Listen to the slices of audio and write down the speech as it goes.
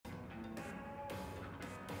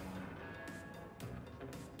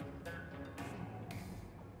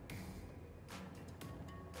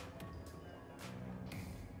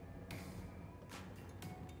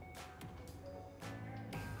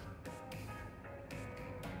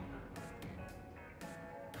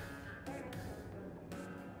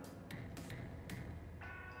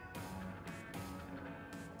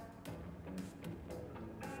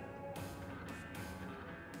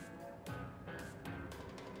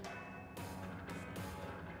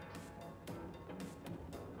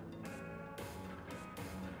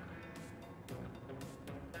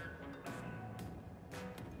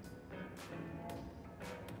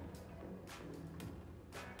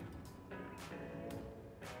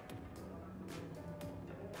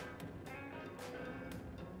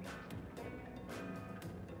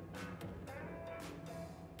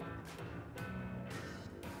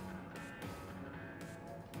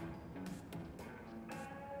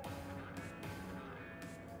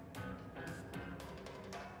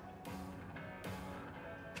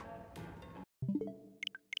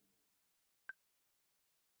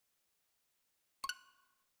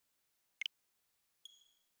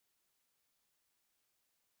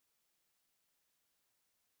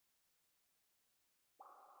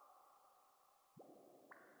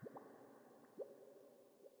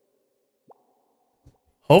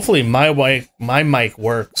Hopefully my mic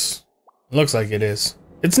works. It looks like it is.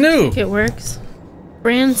 It's new. I think it works.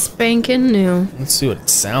 Brand spanking new. Let's see what it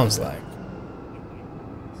sounds like.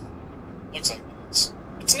 Looks like it is.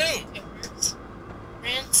 It's new. It works.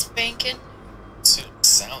 Brand spanking. Let's see what it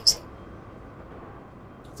sounds like.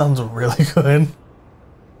 Sounds really good.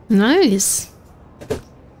 Nice.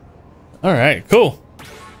 All right, cool.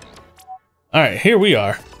 All right, here we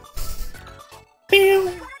are.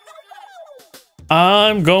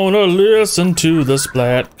 I'm gonna listen to the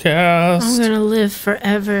Splatcast. I'm gonna live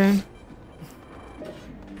forever.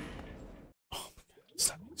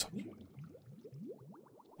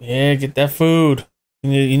 Yeah, get that food.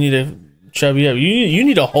 You need to chubby up. You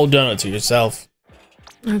need a whole donut to yourself.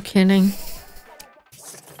 No kidding.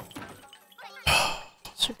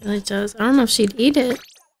 She really does. I don't know if she'd eat it.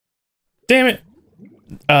 Damn it.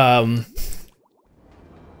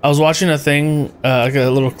 I was watching a thing, like a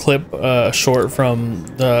little clip, short from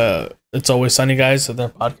the It's Always Sunny guys, their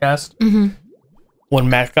podcast. Mm-hmm. When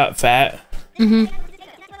Matt got fat, mm-hmm.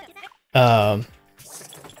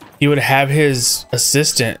 He would have his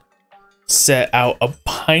assistant set out a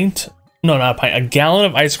gallon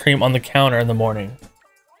of ice cream on the counter in the morning.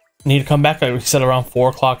 And he'd come back, like, he said, around 4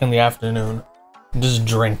 o'clock in the afternoon and just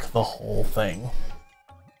drink the whole thing.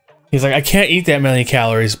 He's like, I can't eat that many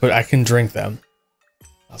calories, but I can drink them.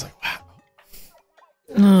 I was like, wow.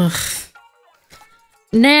 Ugh.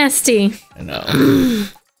 Nasty. I know.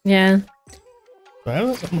 Yeah. But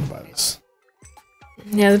I'm gonna buy this.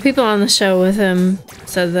 Yeah, the people on the show with him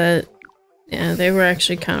said that, yeah, they were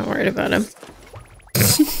actually kind of worried about him.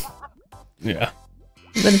 Yeah.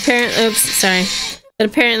 But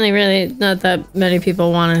apparently really not that many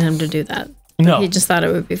people wanted him to do that. No. He just thought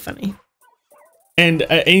it would be funny. And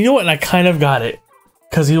you know what? And I kind of got it.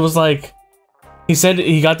 Because he was like, he said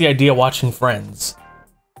he got the idea watching Friends.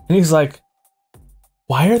 And he's like,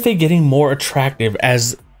 why are they getting more attractive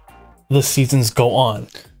as the seasons go on?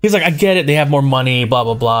 He's like, I get it. They have more money, blah,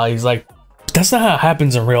 blah, blah. He's like, that's not how it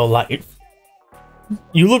happens in real life.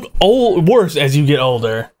 You look worse as you get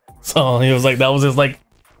older. So he was like, that was his like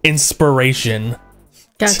inspiration.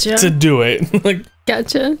 Gotcha. To do it. Like,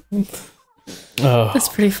 gotcha. That's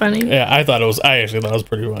pretty funny. Yeah, I actually thought it was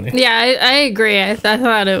pretty funny. Yeah, I agree. I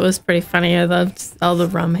thought it was pretty funny. I loved all the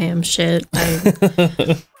rum ham shit.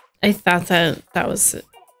 I thought that was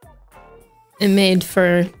it made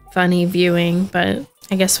for funny viewing, but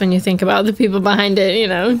I guess when you think about the people behind it, you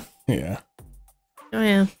know. Yeah. Oh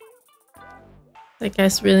yeah. That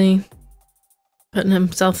guy's really putting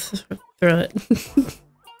himself through it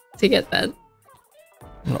to get that.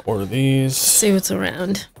 I'm gonna order these. See what's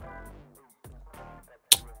around.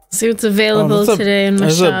 See what's available today in my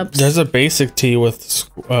shops. There's a basic tee with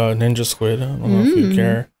ninja squid. I don't know if you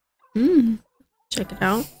care. Check it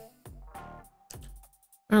out.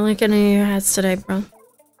 I don't like any of your hats today, bro.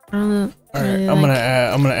 I don't know. All right, I'm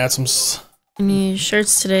gonna add some. Any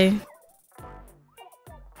shirts today?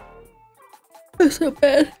 That's not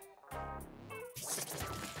bad.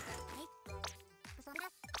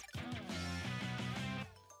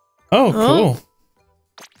 Oh, cool.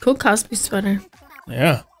 Cool Cosby sweater.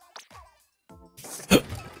 Yeah.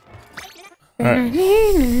 Alright.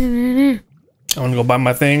 I'm gonna go buy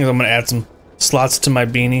my things. I'm gonna add some slots to my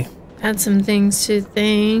beanie. Add some things to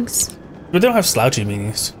things. But they don't have slouchy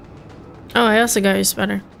beanies. Oh, I also got your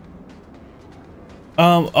sweater.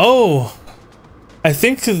 Oh. I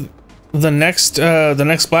think the next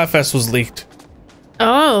Splatfest was leaked.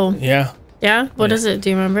 Oh. Yeah. Yeah? What is it?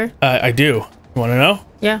 Do you remember? I do. You wanna know?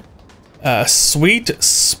 Yeah. Sweet,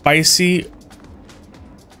 spicy,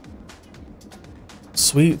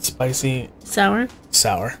 sour.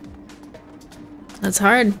 That's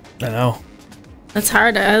hard. I know. That's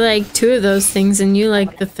hard. I like 2 of those things, and you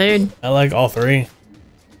like the 3rd. I like all 3.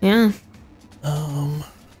 Yeah. I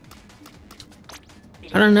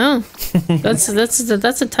don't know. That's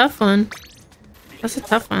a tough one. That's a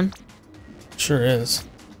tough one. Sure is.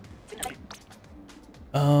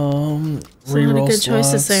 A lot of good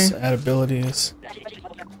choices there. Add abilities.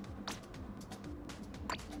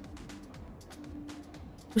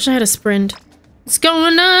 Wish I had a sprint. What's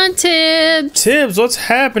going on, Tibbs? Tibbs, what's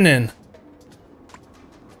happening?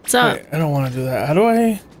 What's up? Wait, I don't want to do that. How do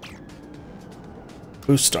I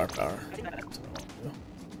boost star power?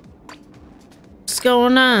 What's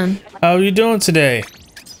going on? How are you doing today?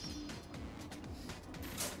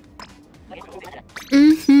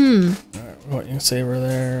 Alright, what you can saver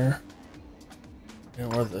there. And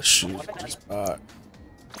where are the shoes I just bought?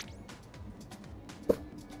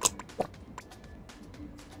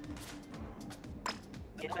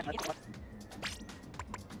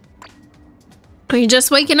 Are you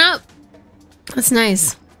just waking up? That's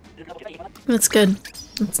nice. That's good.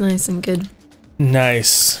 That's nice and good.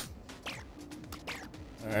 Nice.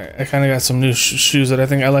 Alright, I kind of got some new shoes that I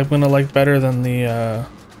think I'm gonna like better than the,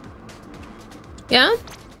 Yeah?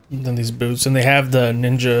 than these boots. And they have the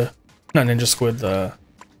not ninja squid, the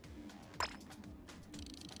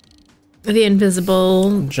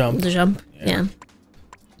invisible jump. The jump. Yeah.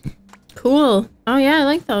 Cool. Oh yeah, I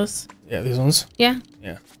like those. Yeah, these ones? Yeah.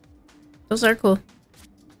 Yeah. Those are cool.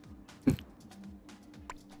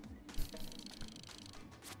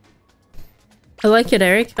 I like it,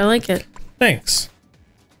 Eric. I like it. Thanks.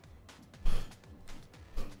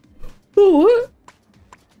 Ooh.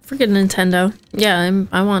 Freaking Nintendo. Yeah,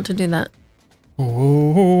 I want to do that.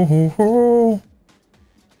 Ooh.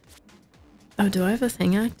 Oh, do I have a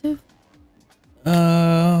thing active?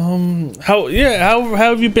 How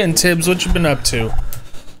have you been, Tibbs? What you been up to?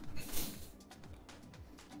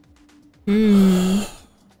 I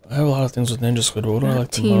have a lot of things with Ninja Squid, but what do I like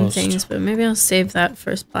the most? Things, but maybe I'll save that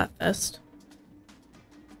for Splatfest.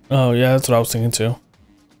 Oh yeah, that's what I was thinking too.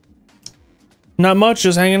 Not much,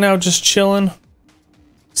 just hanging out, just chilling.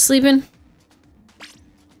 Sleeping.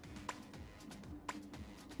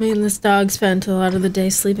 Me and this dog spent a lot of the day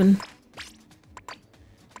sleeping.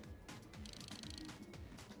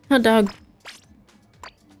 Hot dog.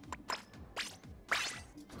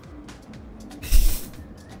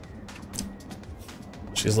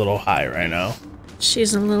 She's a little high right now.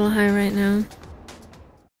 She's a little high right now.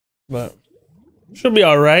 But she'll be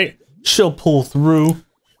alright. She'll pull through.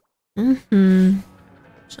 Mm-hmm.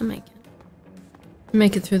 She'll make it.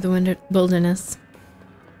 Make it through the wilderness.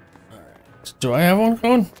 Alright. Do I have one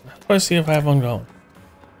going? How do I see if I have one going?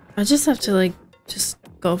 I just have to, like, just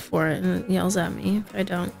go for it and it yells at me if I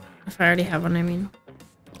don't. If I already have one, I mean.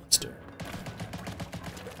 Let's do it.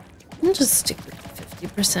 I'll just stick with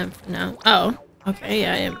 50% for now. Oh, okay,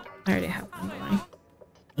 yeah, I already have one going.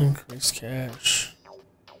 Increase cash.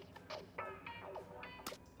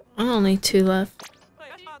 Only 2 left.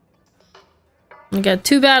 I got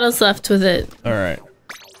 2 battles left with it. Alright.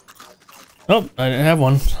 Oh, I didn't have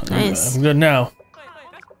one. Nice. I'm good now.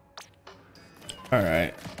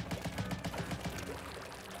 Alright.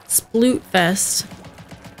 Sploot fest.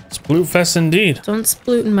 Sploot fest indeed. Don't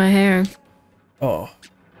sploot in my hair. Oh.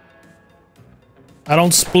 I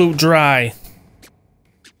don't sploot dry.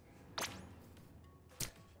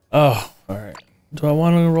 Oh, alright. Do I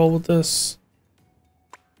want to roll with this?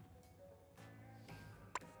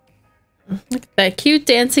 Look at that cute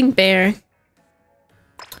dancing bear.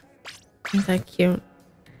 Isn't that cute?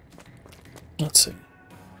 Let's see.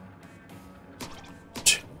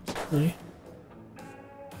 2, 3.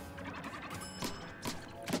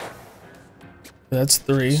 That's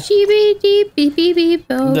 3. That's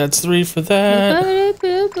 3 for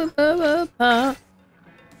that.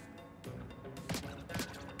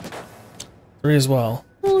 3 as well.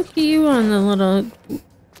 Oh, look at you on the little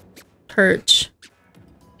perch.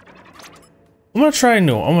 I'm gonna try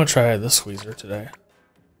new. I'm gonna try the squeezer today.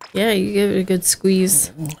 Yeah, you give it a good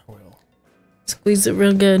squeeze. I will. Squeeze it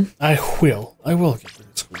real good. I will. I will give it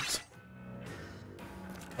a squeeze.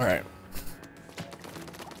 Alright.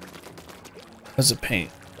 How's it paint?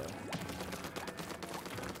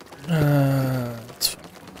 Let's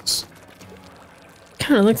focus.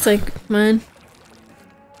 Kind of looks like mine.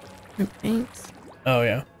 It paints. Oh,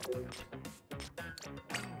 yeah.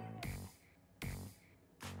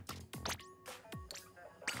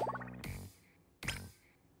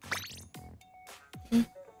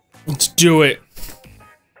 Let's do it.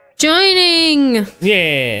 Joining!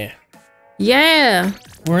 Yeah. Yeah.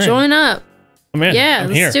 We're in. Join up. I'm in. Yeah,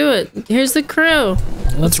 I'm let's here. do it. Here's the crew.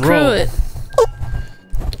 Let's crew roll. it.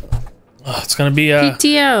 Oh, it's gonna be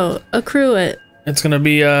PTO. Accrue it. It's gonna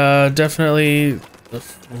be definitely a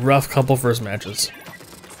rough couple first matches.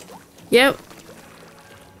 Yep.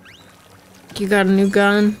 You got a new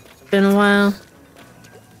gun. Been a while.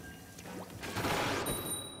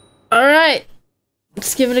 Alright.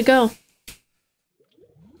 Let's give it a go.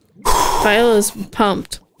 Viola's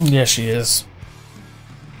pumped. Yeah, she is.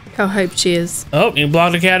 How hyped she is. Oh, Ink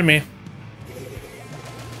Blob Academy.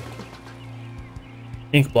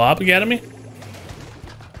 Ink Blob Academy?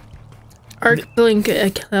 Arc Blink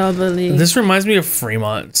Academy. This reminds me of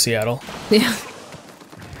Fremont, Seattle. Yeah.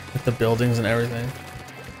 With the buildings and everything.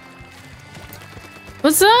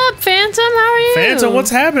 What's up, Phantom? How are you? Phantom,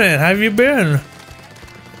 what's happening? How have you been?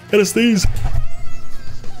 Gotta sneeze.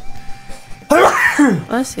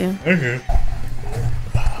 Bless you. Okay.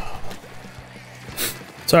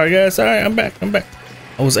 Sorry, guys. Sorry, I'm back. I'm back.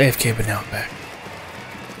 I was AFK, but now I'm back.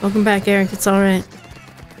 Welcome back, Eric. It's alright.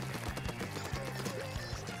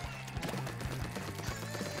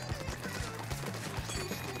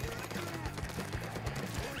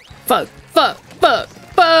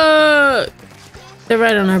 They're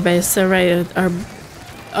right on our base. They're right at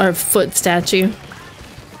our foot statue.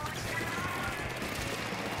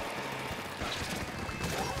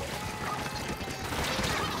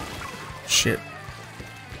 Shit.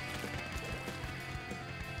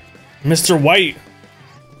 Mr. White.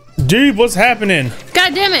 Dude, what's happening?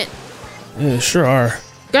 God damn it. Yeah, sure are.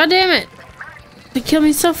 God damn it. They killed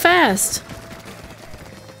me so fast.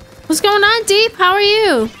 What's going on, Deep? How are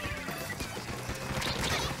you?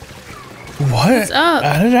 What? What's up?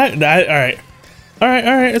 Alright.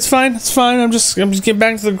 Alright, it's fine. It's fine. I'm just getting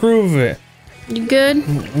back to the groove of it. You good?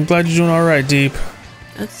 I'm glad you're doing alright, Deep.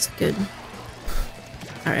 That's good.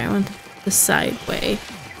 Alright, I went the side way.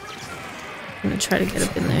 I'm gonna try to get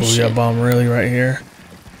up in there. We got bomb really right here.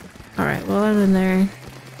 Alright, well I'm in there.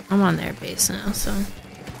 I'm on their base now, so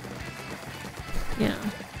you know.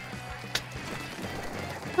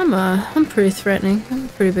 I'm pretty threatening. I'm a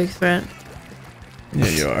pretty big threat. Yeah,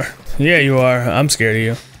 you are. Yeah, you are. I'm scared of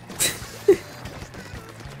you.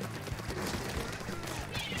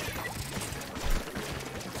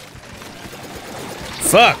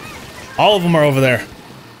 Fuck! All of them are over there.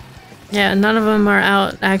 Yeah, none of them are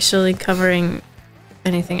out actually covering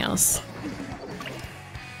anything else.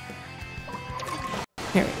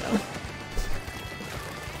 Here we go.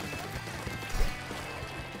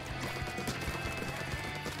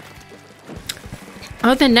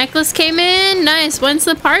 Oh, the necklace came in! Nice! When's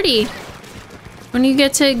the party? When do you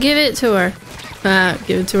get to give it to her?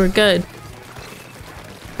 Give it to her good.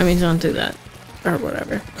 I mean, don't do that. Or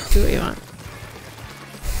whatever. Do what you want.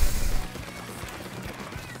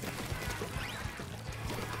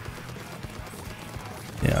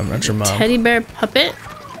 Yeah, I'm not your mom. Teddy bear puppet?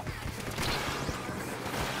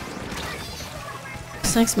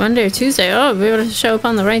 It's next Monday or Tuesday. Oh, we'll be able to show up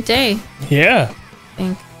on the right day. Yeah. I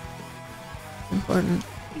think. Important.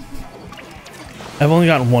 I've only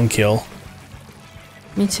gotten one kill.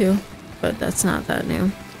 Me too. But that's not that new.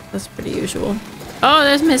 That's pretty usual. Oh,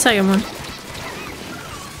 there's my second one.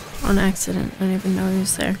 On accident. I didn't even know he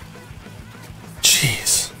was there.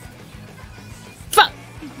 Jeez. Fuck!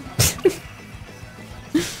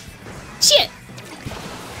 Shit!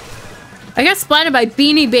 I got splatted by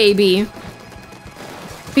Beanie Baby.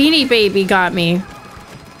 Beanie Baby got me.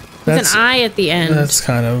 With an eye at the end. That's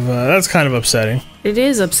kind of upsetting. It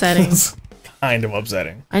is upsetting. It's kind of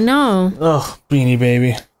upsetting. I know. Ugh, Beanie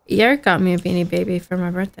Baby. Eric got me a Beanie Baby for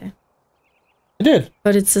my birthday. I did.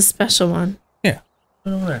 But it's a special one. Yeah.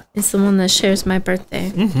 Right over there. It's the one that shares my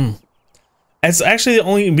birthday. Mm-hmm. It's actually the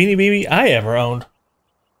only Beanie Baby I ever owned.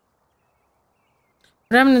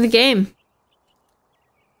 What happened to the game?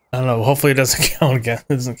 I don't know. Hopefully it doesn't count again.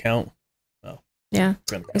 It doesn't count. Yeah.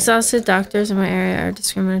 Exhausted doctors in my area are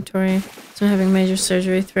discriminatory. So I'm having major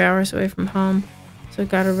surgery 3 hours away from home. So I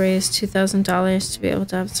gotta raise $2,000 to be able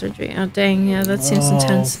to have surgery. Oh dang, yeah, that seems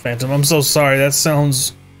intense. Phantom, I'm so sorry. That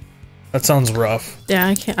sounds rough.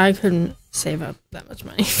 Yeah, I couldn't save up that much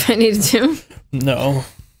money if I needed to. No.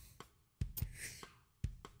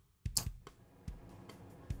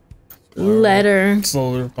 Let her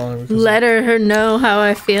know how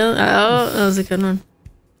I feel. Oh, that was a good one.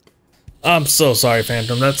 I'm so sorry,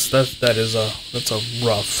 Phantom. That's a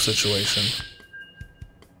rough situation.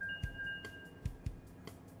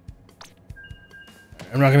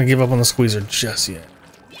 I'm not gonna give up on the squeezer just yet.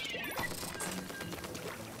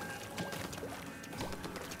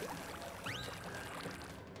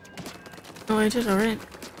 Oh, I did alright.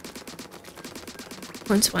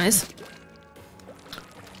 Points wise.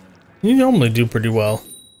 You normally do pretty well.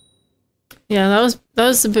 Yeah, that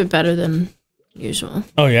was a bit better than usual.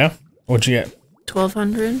 Oh yeah? What'd you get?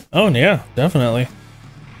 1,200. Oh yeah, definitely.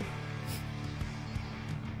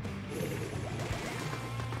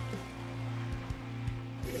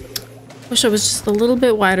 Wish I was just a little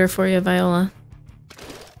bit wider for you, Viola.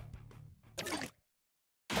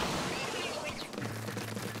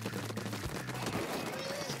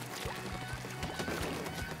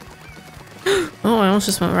 Oh, I almost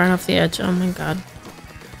just went right off the edge. Oh my god.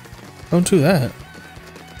 Don't do that.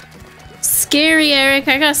 Scary, Eric.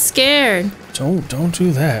 I got scared. Don't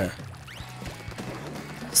do that.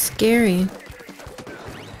 Scary.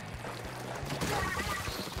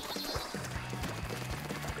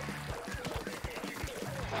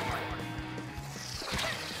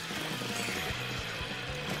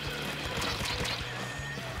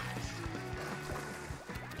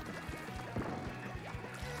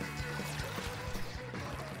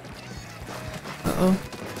 Uh-oh.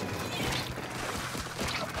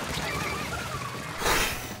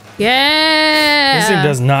 Yeah! This thing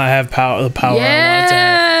does not have the power I want it to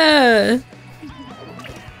have.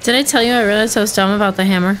 Did I tell you I realized I was dumb about the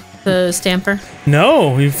hammer? The stamper?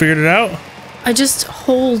 No, you figured it out? I just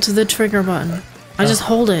hold the trigger button. I just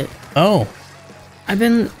hold it. Oh. I've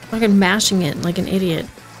been fucking mashing it like an idiot.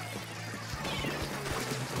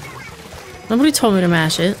 Nobody told me to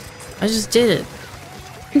mash it. I just did it.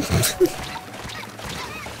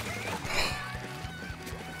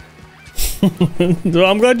 Well,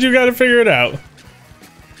 I'm glad you got to figure it out.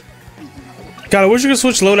 God, I wish you could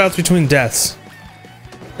switch loadouts between deaths.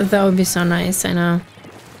 That would be so nice, I know.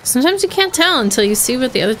 Sometimes you can't tell until you see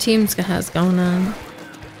what the other team has going on.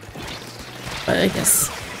 But I guess...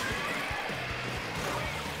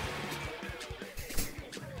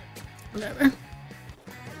 whatever.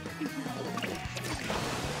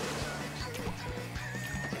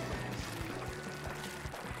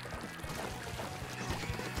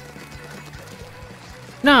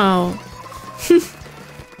 No.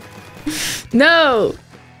 No!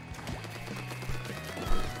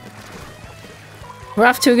 We're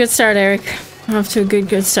off to a good start, Eric. We're off to a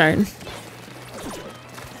good start.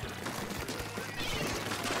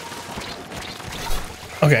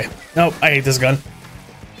 Okay. Nope, I hate this gun.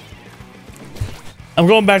 I'm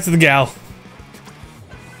going back to the gal.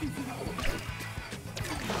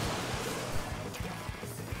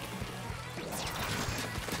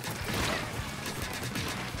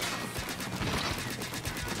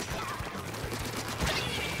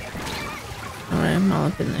 Alright, I'm all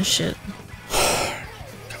up in this shit.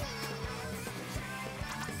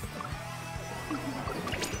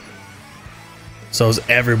 So is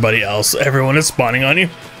everybody else. Everyone is spawning on you.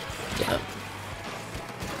 Yep.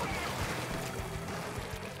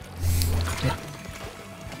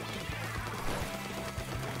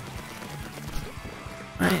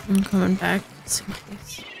 Alright, I'm coming back just in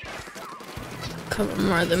case. Cover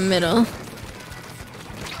more of the middle.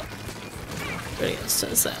 Everybody else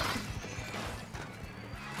does that.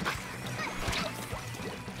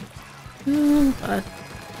 Oh, God.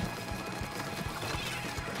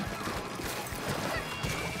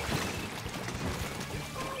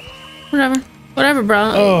 Whatever. Whatever, bro.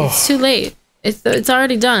 Oh. It's too late. It's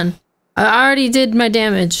already done. I already did my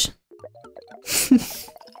damage.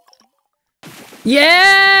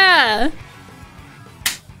 Yeah!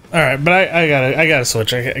 Alright, but I gotta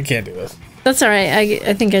switch. I can't do this. That's alright.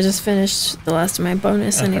 I think I just finished the last of my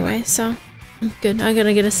bonus anyway, so I'm good. I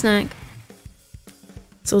gotta get a snack.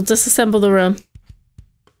 So we'll disassemble the room.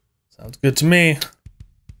 Sounds good to me.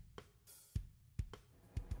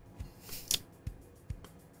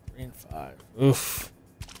 3 and 5. Oof.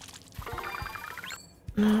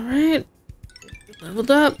 Alright.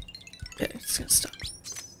 Leveled up. Okay, it's gonna stop.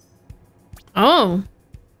 Oh!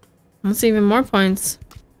 That's even more points.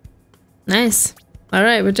 Nice.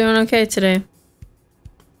 Alright, we're doing okay today.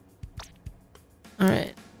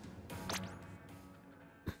 Alright.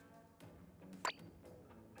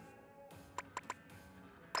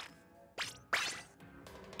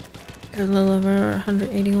 Got a little over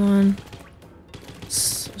 181.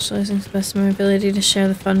 Socializing is best my ability to share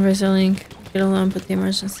the fundraiser link. Get a loan, but the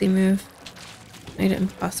emergency move made it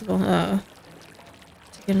impossible. To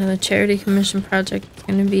get another charity commission project. It's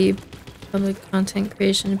gonna be public content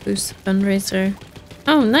creation to boost the fundraiser.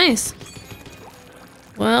 Oh, nice.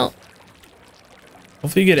 Well,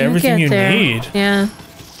 hopefully you get everything you need. Yeah.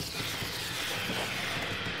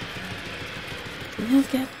 We'll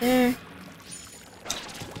get there.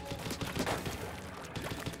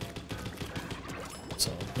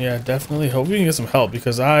 So yeah, definitely hope you can get some help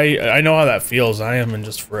because I know how that feels. I am in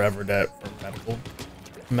just forever debt for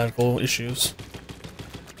medical issues.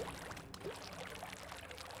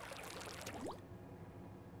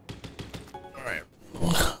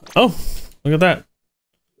 Oh, look at that.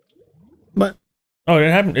 What? Oh, it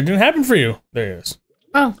didn't happen. It didn't happen for you. There it is.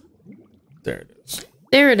 Oh. There it is.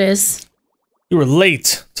 There it is. You were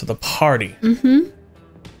late to the party. Mm-hmm.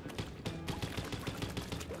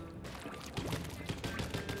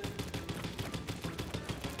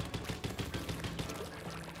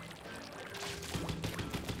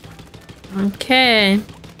 Okay.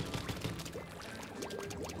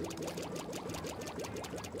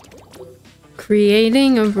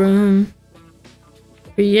 Creating a room.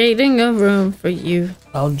 Creating a room for you.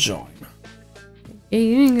 I'll join.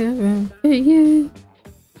 Creating a room for you.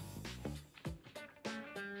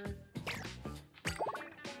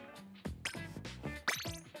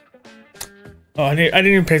 Oh, I didn't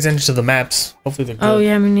even pay attention to the maps. Hopefully they're good. Oh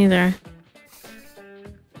yeah, me neither.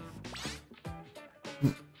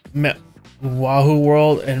 Wahoo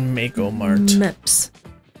World and Mako Mart. Maps.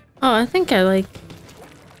 Oh, I think I like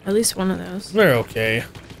at least one of those. They're okay.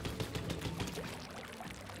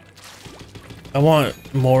 I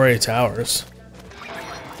want Moray Towers.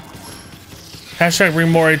 Hashtag bring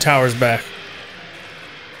Moray Towers back.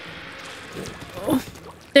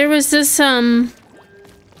 There was this, I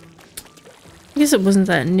guess it wasn't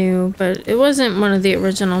that new, but it wasn't one of the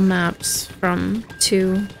original maps from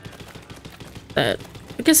 2 that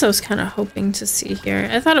I guess I was kind of hoping to see here.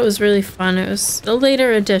 I thought it was really fun. It was a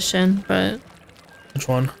later edition, but... Which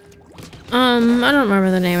one? I don't remember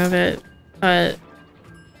the name of it, but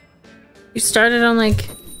you started on like,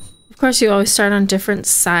 of course you always start on different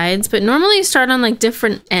sides, but normally you start on like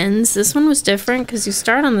different ends. This one was different because you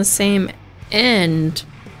start on the same end,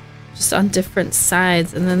 just on different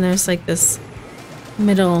sides, and then there's like this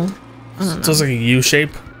middle, I don't know. So it's like a U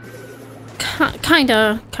shape?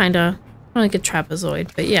 Kinda. More like a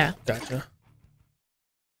trapezoid, but yeah. Gotcha.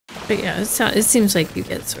 But yeah, it seems like you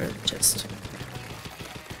get sort of just...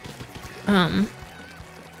 I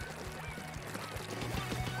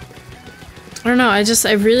don't know, I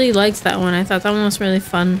really liked that one. I thought that one was really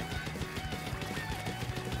fun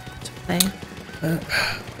to play.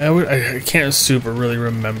 I can't super really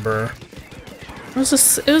remember. It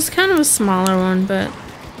was kind of a smaller one, but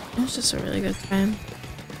it was just a really good time.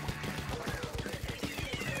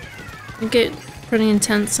 It get pretty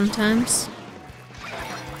intense sometimes.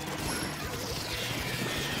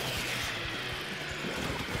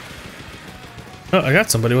 Oh, I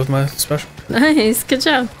got somebody with my special. Nice, good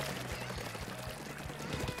job.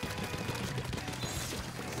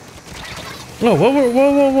 Whoa, whoa, whoa,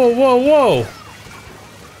 whoa, whoa, whoa, whoa!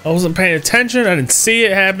 I wasn't paying attention. I didn't see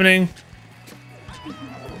it happening.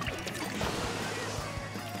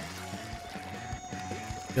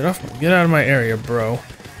 Get out of my area, bro.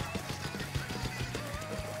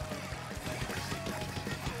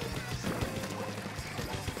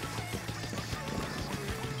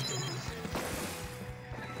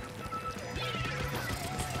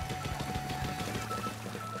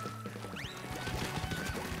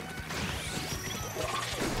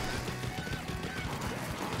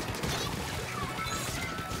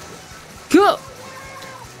 Go!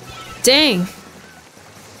 Dang.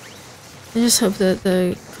 I just hope that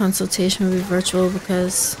the consultation will be virtual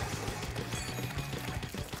because...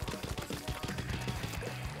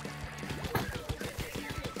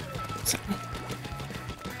 Sorry.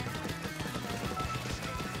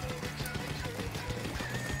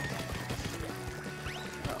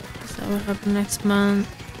 Is that what happened next month?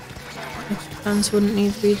 Extra funds wouldn't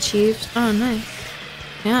need to be achieved. Oh, nice.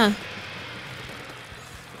 Yeah.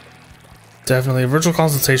 Definitely, virtual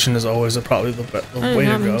consultation is always probably the way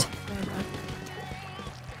to go.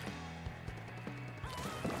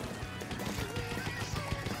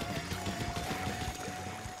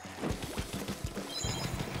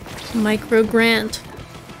 Micro grant.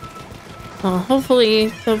 Well, hopefully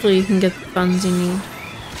you can get the funds you need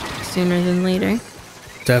sooner than later.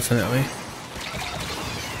 Definitely.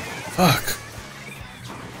 Fuck.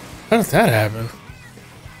 How did that happen?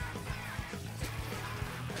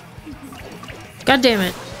 God damn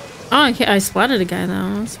it. Oh, I splatted a guy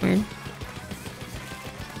though. That's weird.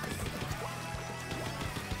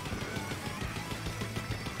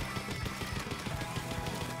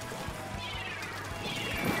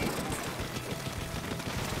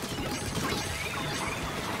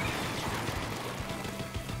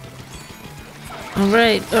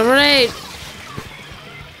 Alright, alright.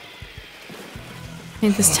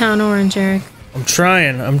 Make this town orange, Eric. I'm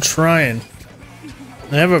trying.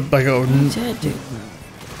 I have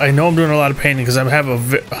I know I'm doing a lot of painting because I have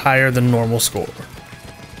a higher than normal score.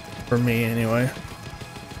 For me, anyway.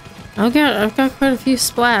 I've got quite a few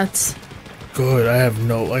splats. Good. I have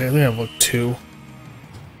no. I think I have like 2.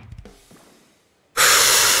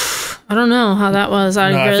 I don't know how that was.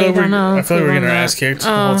 I really don't know. I feel like we're getting our ass kicked the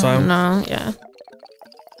whole time. No, yeah.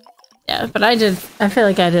 Yeah, but I feel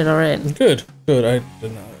like I did alright. Good. I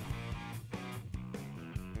did not.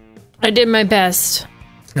 I did my best.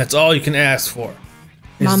 That's all you can ask for.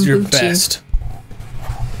 Is Mambuchi. your best.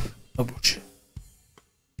 Mambuchi.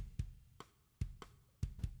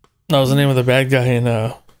 That was the name of the bad guy in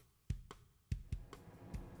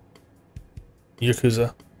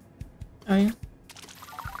Yakuza. Oh yeah.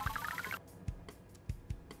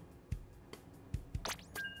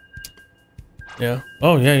 Yeah.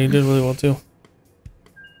 Oh yeah, you did really well too.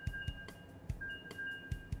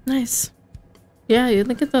 Nice. Yeah, you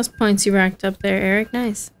look at those points you racked up there, Eric.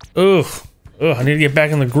 Nice. Ugh. I need to get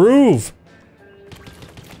back in the groove.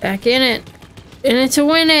 Back in it. In it to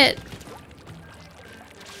win it.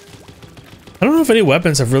 I don't know if any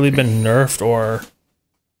weapons have really been nerfed or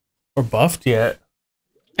buffed yet.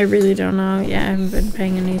 I really don't know. Yeah, I haven't been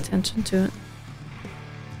paying any attention to it.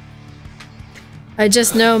 I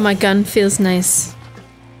just know my gun feels nice.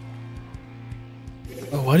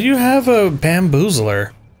 Why do you have a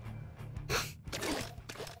bamboozler?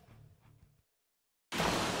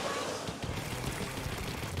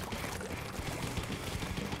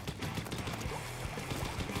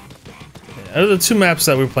 Out of the two maps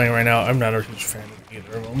that we're playing right now, I'm not a huge fan of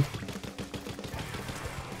either of them.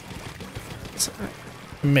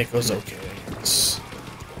 Mako's okay.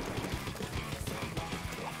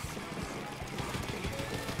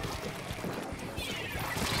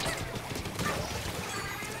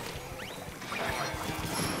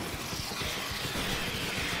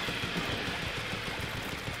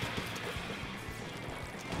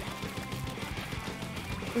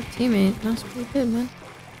 Good teammate. That was pretty good, man.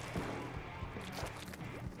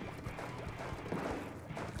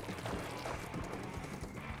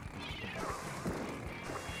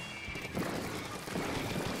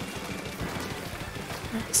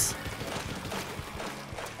 Nice.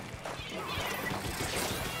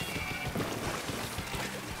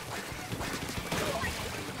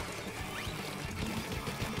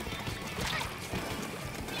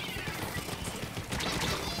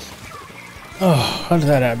 Oh, how did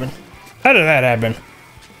that happen? How did that happen?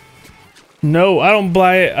 No, I don't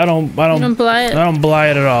buy it. I don't You don't buy it? I don't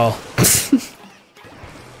buy it at all.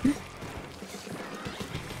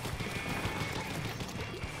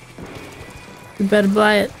 You better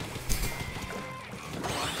buy it.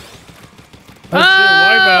 Oh,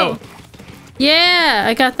 shit, wipeout. Yeah,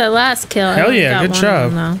 I got that last kill. I Hell only yeah, got good one of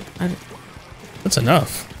job. them, though. That's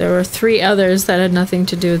enough. There were 3 others that had nothing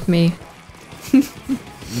to do with me.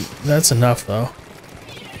 That's enough, though.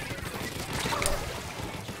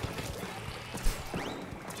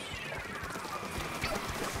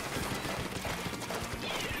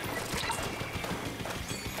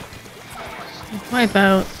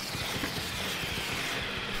 Wipeout.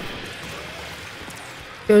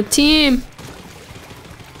 Go team!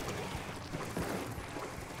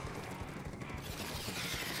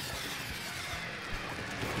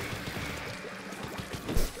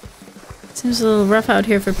 Seems a little rough out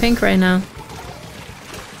here for Pink right now.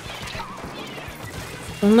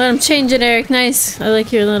 Don't let him change it, Eric. Nice. I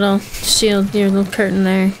like your little shield, your little curtain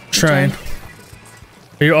there. Good Trying. job.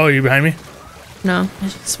 Are you, oh, you behind me? No, I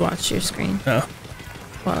just watch your screen No.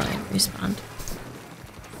 while I respond.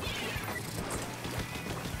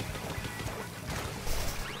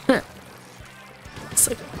 It's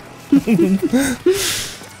like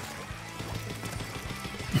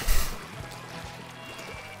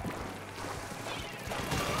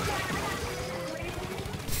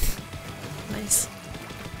nice.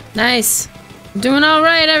 Nice. Doing all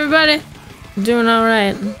right, everybody. Doing all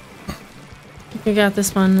right. We got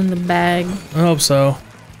this one in the bag. I hope so.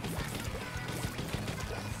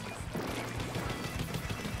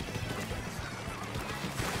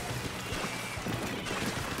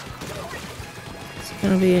 It's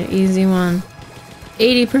gonna be an easy one.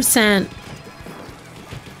 80%.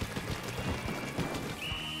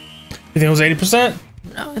 You think it was 80%?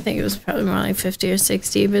 No, I think it was probably more like 50 or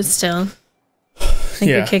 60, but still. I think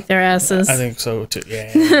Yeah. we kicked their asses. I think so too.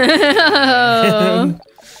 Yeah. Oh.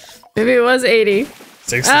 Maybe it was 80.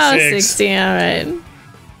 66. Oh, 60, alright.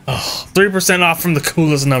 Oh, 3% off from the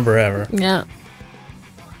coolest number ever. Yeah.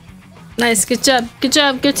 Nice, good job. Good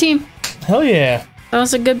job, good team. Hell yeah. That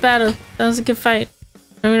was a good battle. That was a good fight.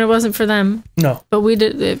 I mean, it wasn't for them, No. but we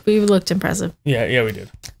did it. We looked impressive. Yeah, we did.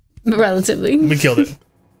 Relatively. We killed it.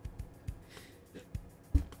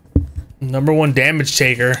 #1 damage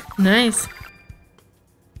taker. Nice.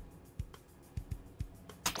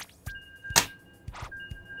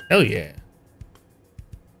 Hell yeah.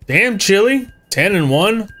 Damn, Chili.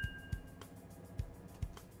 10-1.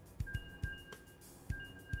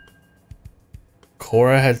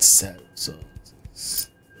 Cora had 7. So 6,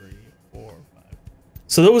 3, 4, 5.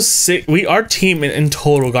 So there was 6. Our team in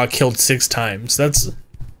total got killed 6 times. That's.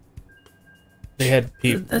 They had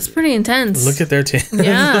people. That's pretty intense. Look at their team.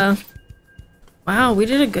 Yeah. Wow, we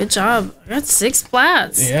did a good job. I got 6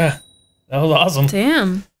 splats. Yeah. That was awesome.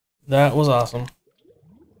 Damn. That was awesome.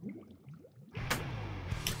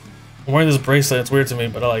 I'm wearing this bracelet. It's weird to me,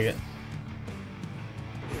 but I like it.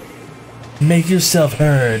 Make yourself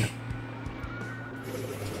heard.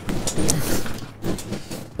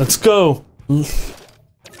 Let's go.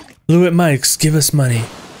 Lewitt Mikes, give us money.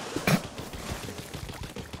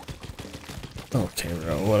 Okay,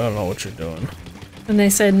 bro. I don't know what you're doing. And they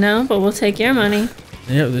said no, but we'll take your money.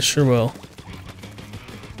 Yeah, they sure will.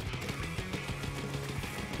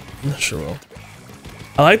 They sure will.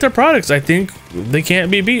 I like their products. I think they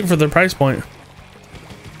can't be beat for their price point.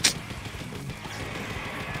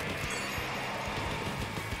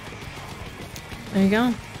 There you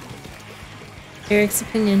go. Eric's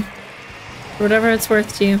opinion. Whatever it's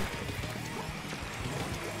worth to you.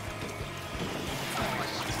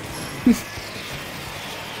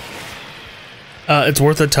 It's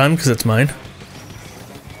worth a ton because it's mine.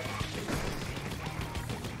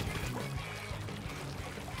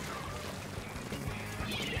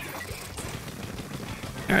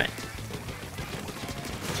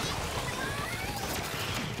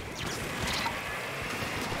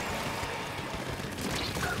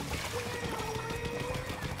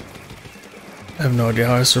 I have no idea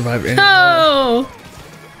how I survived any. Oh!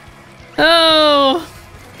 Oh!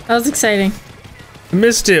 That was exciting. I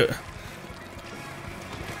missed it.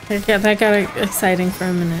 That got exciting for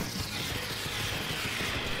a minute.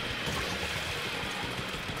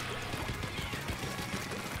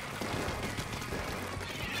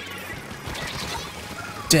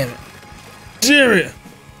 Damn it. Damn it!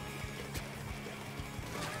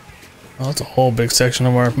 Oh, that's a whole big section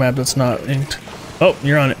of our map that's not inked. Oh,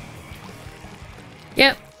 you're on it.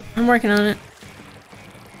 Yep, I'm working on it.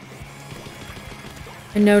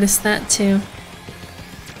 I noticed that too.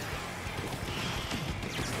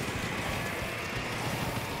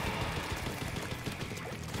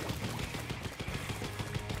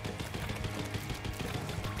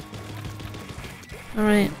 All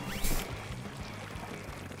right.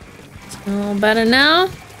 It's a little better now.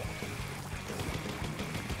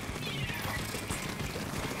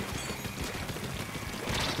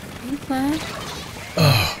 Okay.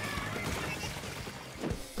 Oh.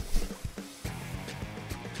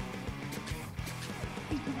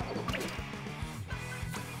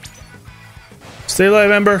 Stay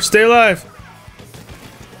alive, Ember. Stay alive.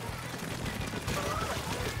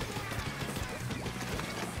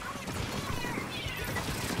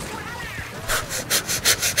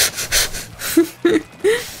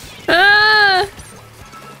 Ah!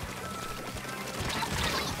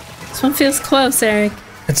 This one feels close, Eric.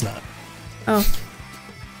 It's not. Oh.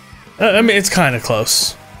 I mean, it's kind of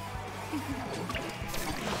close.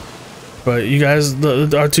 But you guys,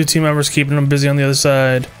 our two team members keeping them busy on the other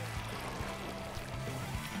side.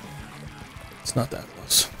 It's not that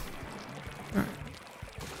close. Right.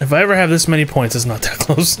 If I ever have this many points, it's not that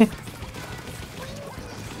close.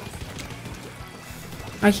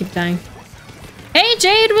 I keep dying. Hey,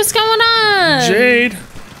 Jade, what's going on? Jade!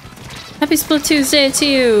 Happy Splatoosday to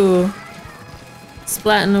you.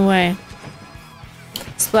 Splatting away.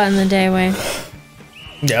 Splatting the day away.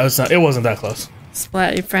 Yeah, it's not. It wasn't that close.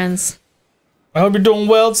 Splat your friends. I hope you're doing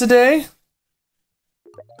well today.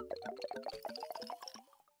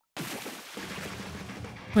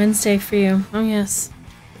 Wednesday for you. Oh, yes.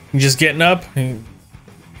 You just getting up, and,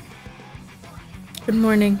 Good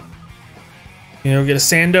morning. you know, get a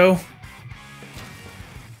sando.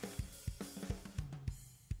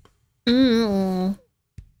 Mm.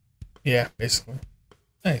 Yeah, basically.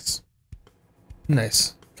 Nice.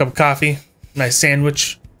 Nice. Cup of coffee. Nice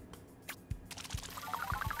sandwich.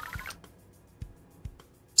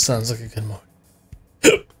 Sounds like a good morning.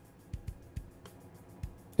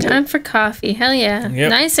 Time for coffee. Hell yeah. Yep.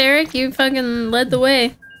 Nice, Eric. You fucking led the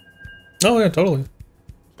way. Oh, yeah, totally.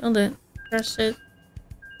 Killed it. Crushed it.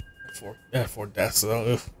 Four deaths,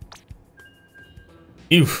 though. Oof.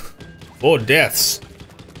 Ew. 4 deaths.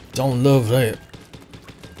 Don't love that.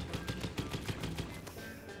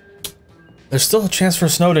 There's still a chance for a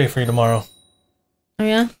snow day for you tomorrow. Oh,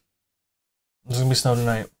 yeah? There's gonna be snow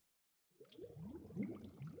tonight.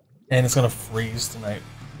 And it's gonna freeze tonight.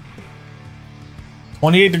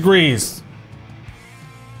 28 degrees.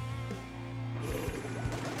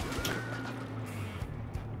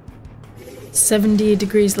 $70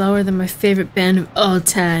 degrees lower than my favorite band of all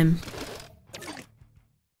time.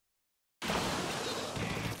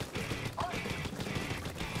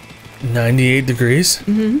 $98 degrees?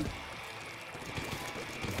 Mm-hmm.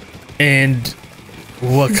 And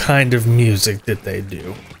what kind of music did they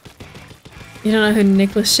do? You don't know who Nick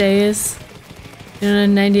Lachey is? You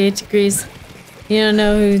don't know 98 Degrees? You don't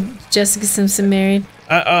know who Jessica Simpson married?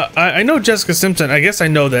 I know Jessica Simpson. I guess I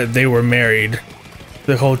know that they were married.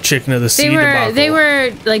 The whole Chicken of the Sea debacle. They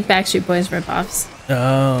were like Backstreet Boys ripoffs.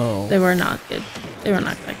 Oh. They were not good. They were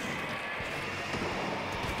not good.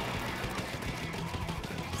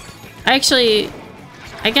 Actually,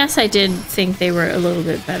 I guess I did think they were a little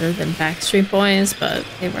bit better than Backstreet Boys, but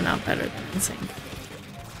they were not better than NSYNC.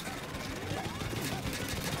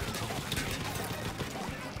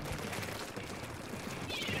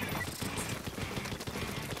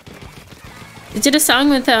 They did a song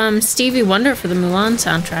with Stevie Wonder for the Mulan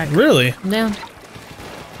soundtrack. Really? Yeah.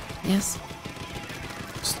 Yes.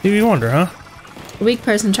 Stevie Wonder, huh? A weak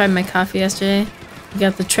person tried my coffee yesterday. I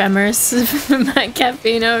got the tremors from my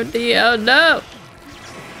caffeine OD. Oh no!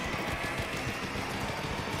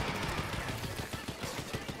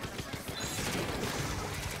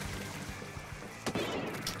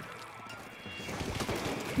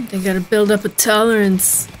 They gotta build up a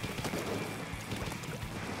tolerance.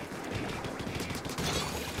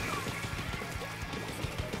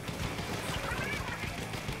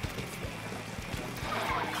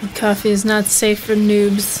 Coffee is not safe for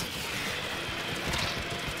noobs.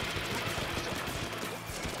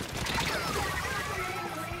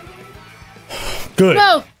 Good.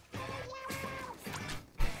 No!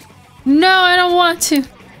 No, I don't want to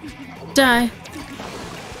die.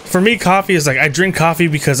 For me, coffee is like, I drink coffee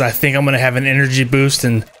because I think I'm gonna have an energy boost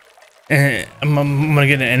and I'm gonna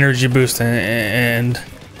get an energy boost and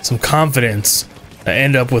some confidence. I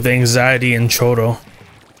end up with anxiety and choro.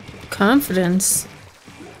 Confidence?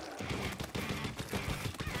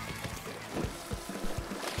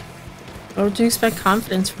 What would you expect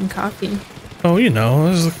confidence from coffee? Oh, you know,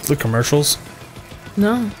 there's the commercials.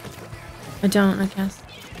 No, I don't, I guess.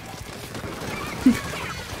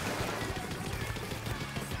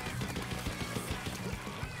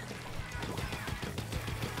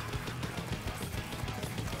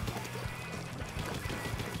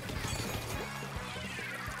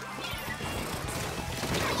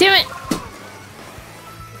 Damn it!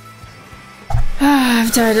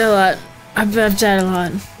 I've died a lot. I've died a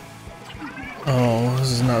lot. Oh,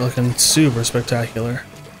 this is not looking super spectacular.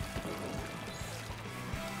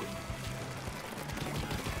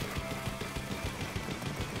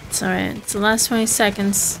 It's alright. It's the last 20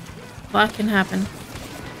 seconds. A lot can happen.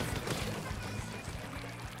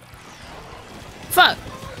 Fuck!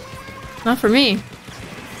 Not for me.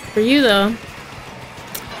 For you, though.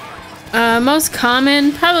 Most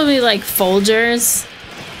common, probably like Folgers.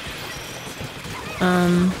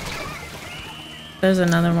 There's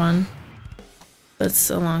another one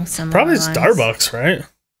that's along similar Probably lines. Starbucks, right?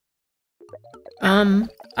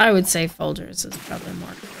 I would say Folgers is probably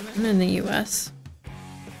more common in the US.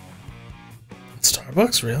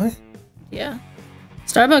 Starbucks, really? Yeah.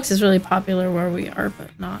 Starbucks is really popular where we are, but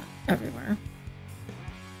not everywhere.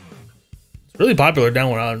 It's really popular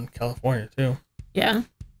down out in California, too. Yeah.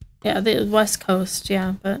 Yeah, the West Coast,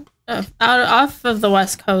 yeah, but off of the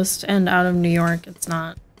West Coast and out of New York, it's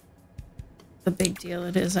not the big deal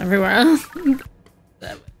it is everywhere.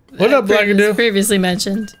 What up, Blackadoo? Previously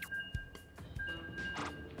mentioned.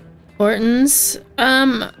 Hortons,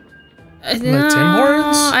 Tim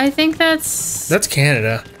Hortons? I think that's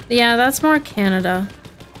Canada. yeah, that's more Canada.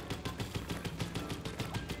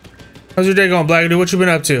 How's your day going, Blackadoo? What you been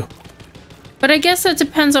up to? But I guess that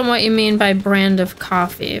depends on what you mean by brand of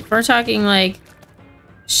coffee. If we're talking like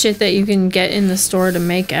shit that you can get in the store to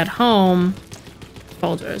make at home,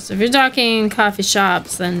 Folgers. If you're talking coffee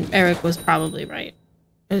shops, then Eric was probably right.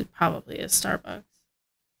 It probably is Starbucks.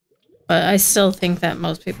 But I still think that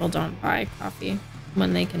most people don't buy coffee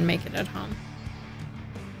when they can make it at home.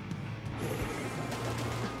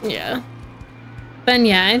 Yeah. Then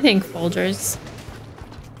yeah, I think Folgers.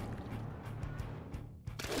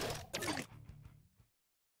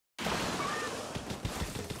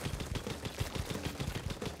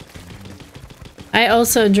 I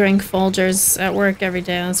also drink Folgers at work every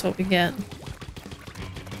day. That's what we get.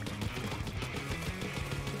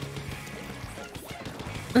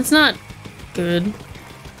 It's not good,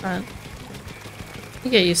 but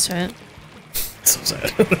you get used to it. It's so sad.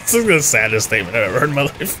 This is the saddest statement I've ever heard in my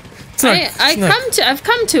life. It's not, I've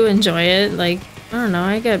come to enjoy it. Like, I don't know.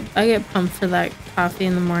 I get pumped for that coffee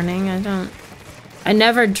in the morning. I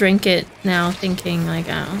never drink it now thinking like,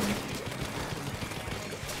 oh.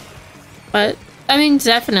 But I mean,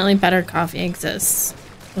 definitely better coffee exists,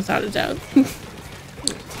 without a doubt.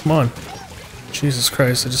 Come on. Jesus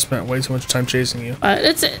Christ, I just spent way too much time chasing you. But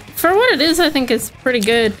it's, for what it is, I think it's pretty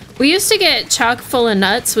good. We used to get chock full of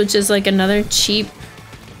nuts, which is like another cheap,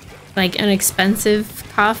 like inexpensive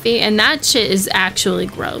coffee, and that shit is actually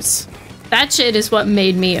gross. That shit is what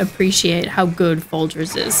made me appreciate how good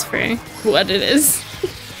Folgers is for what it is.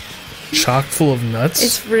 Chock full of nuts?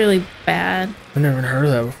 It's really bad. I've never even heard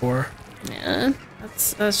of that before. Yeah,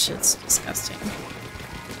 that shit's disgusting.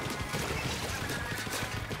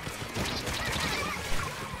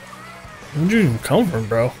 Where'd you even come from,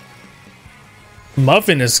 bro?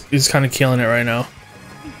 Muffin is kind of killing it right now.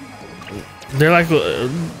 They're like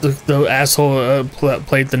the asshole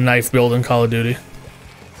played the knife build in Call of Duty.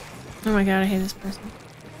 Oh my god, I hate this person.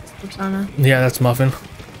 Sultana. Yeah, that's Muffin.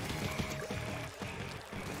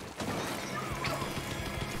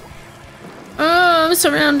 Oh, I'm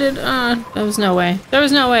surrounded. Oh, there was no way. There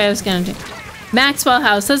was no way I was gonna do. Maxwell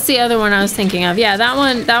House. That's the other one I was thinking of. Yeah, that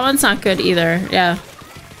one's not good either. Yeah.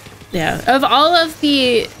 Yeah. Of all of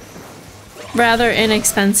the rather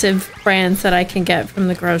inexpensive brands that I can get from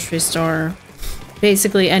the grocery store,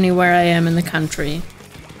 basically anywhere I am in the country,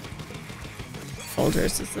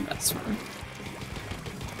 Folgers is the best one.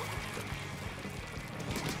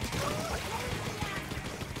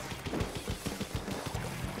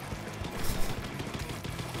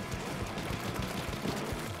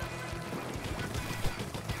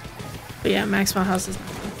 But yeah, Maxwell House is not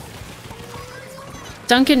good.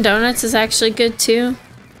 Dunkin' Donuts is actually good too.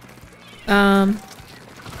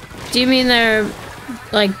 Do you mean they're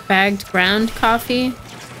like bagged ground coffee?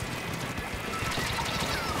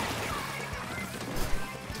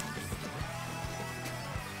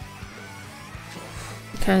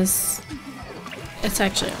 Because it's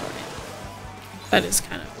actually alright. That is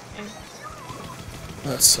kind of okay.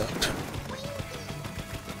 That sucked.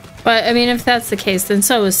 But I mean, if that's the case, then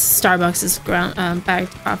so is Starbucks' ground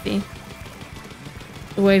bagged coffee.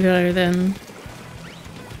 Way better than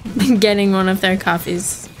getting one of their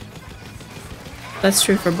coffees. That's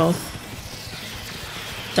true for both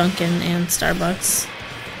Dunkin' and Starbucks.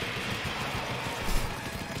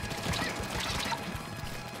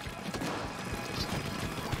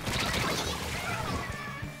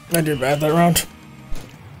 I did bad that round.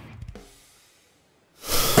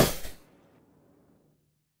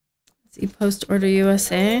 See, post order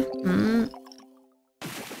USA. What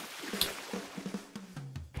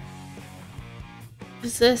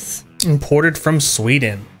is this? Imported from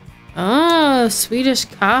Sweden. Oh, Swedish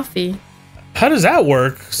coffee. How does that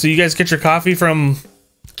work? So you guys get your coffee from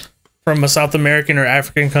a South American or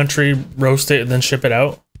African country, roast it, and then ship it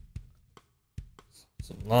out?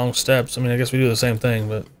 Some long steps. I mean, I guess we do the same thing,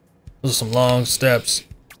 but those are some long steps.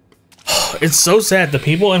 It's so sad. The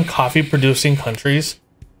people in coffee producing countries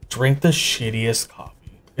drink the shittiest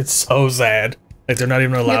coffee. It's so sad. Like they're not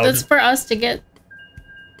even allowed. Yeah, that's for us to get.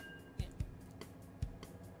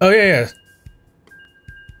 Oh yeah.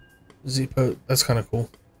 Zippo, that's kind of cool.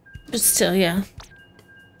 But still, yeah.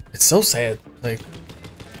 It's so sad. Like.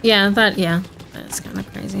 Yeah, that's kind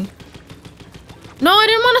of crazy. No, I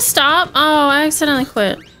didn't want to stop. Oh, I accidentally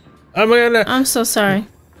quit. I'm so sorry.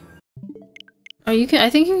 Oh, you can. I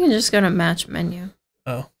think you can just go to match menu.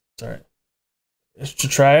 Oh, it's alright. Just to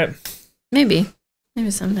try it. Maybe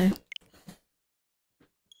someday.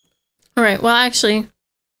 All right. Well, actually,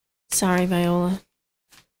 sorry, Viola.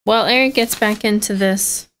 Well, Eric gets back into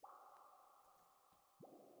this.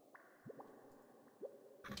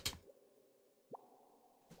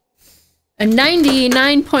 A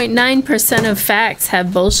 99.9% of facts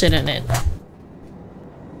have bullshit in it.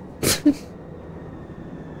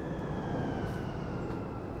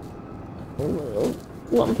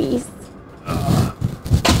 One Piece.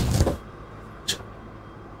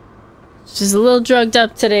 She's a little drugged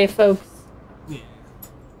up today, folks. Yeah.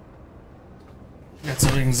 Got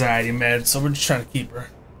some anxiety meds, so we're just trying to keep her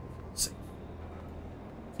safe.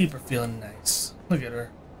 Keep her feeling nice. Look at her.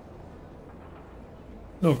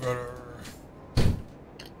 Look at her.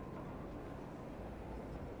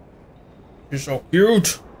 She's so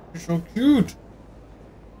cute. She's so cute.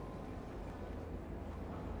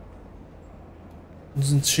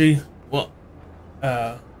 Isn't she? Well,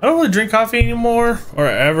 I don't really drink coffee anymore, or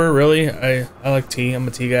ever really. I like tea. I'm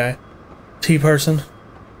a tea guy. Tea person.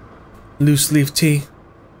 Loose leaf tea.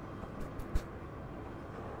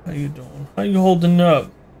 How you doing? How you holding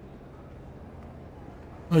up?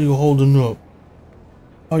 How you holding up?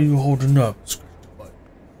 How you holding up? Scratch the butt.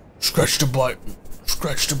 Scratch the butt.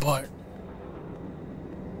 Scratch the butt.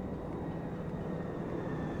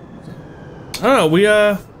 I don't know, we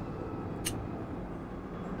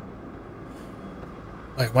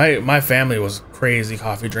like my family was crazy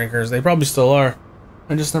coffee drinkers. They probably still are.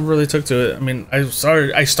 I just never really took to it. I mean, I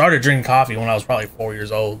started drinking coffee when I was probably 4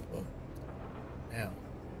 years old. But, yeah.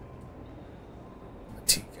 I'm a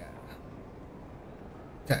tea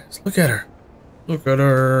guy. Guys, look at her. Look at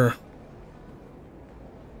her.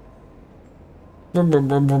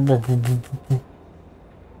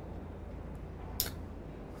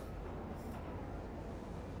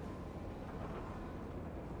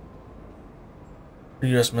 The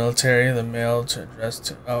U.S. military, the mail to address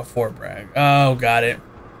to Fort Bragg. Oh, got it.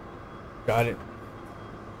 Got it.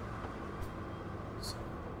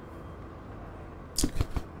 Do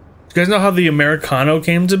you guys know how the Americano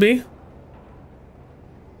came to be?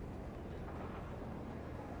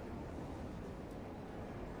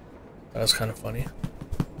 That was kind of funny.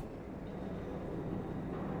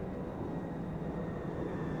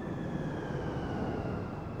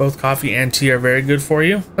 Both coffee and tea are very good for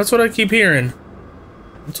you. That's what I keep hearing.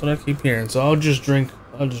 That's what I keep hearing. So I'll just drink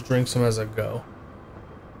some as I go.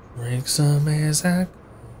 Drink some as I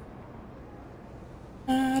go.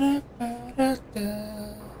 Alright.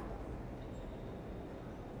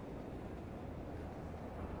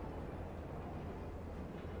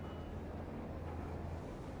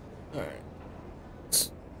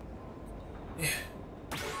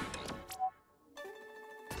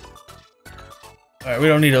 Alright, we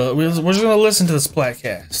don't need to. We're just gonna listen to the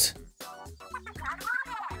Splatcast.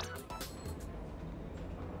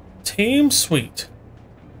 Team Sweet.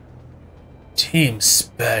 Team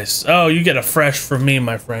Space. Oh, you get a fresh from me,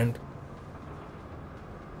 my friend.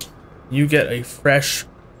 You get a fresh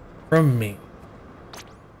from me.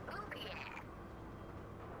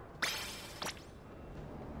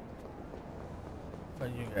 What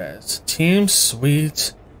you guys? Team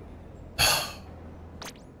Sweet.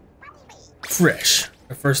 Fresh.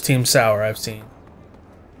 The first Team Sour I've seen.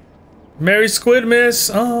 Merry Squid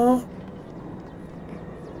Miss. Oh.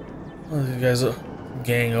 Oh, you guys are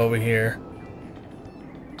gang over here.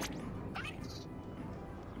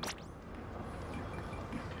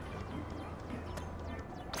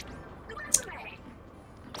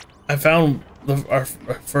 I found our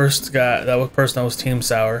first guy. That was person that was Team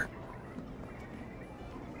Sour.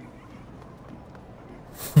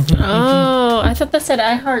 Oh, I thought that said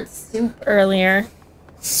I heart soup earlier.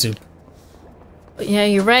 Soup. But yeah,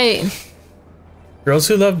 you're right. Girls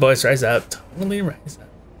who love boys, rise up. Totally rise up.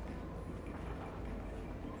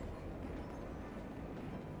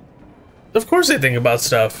 Of course they think about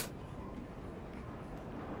stuff.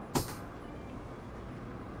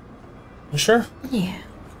 You sure? Yeah.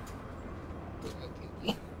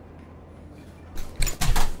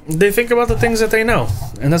 They think about the things that they know.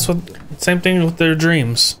 And that's what, same thing with their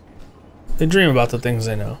dreams. They dream about the things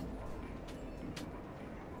they know.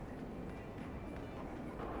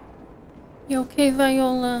 You okay,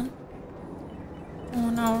 Viola?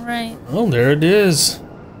 Doing alright. Oh, there it is.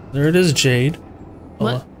 There it is, Jade.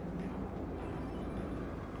 What?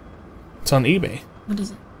 It's on eBay. What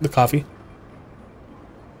is it? The coffee.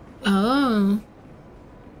 Oh.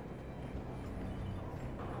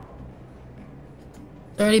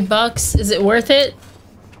 $30. Is it worth it?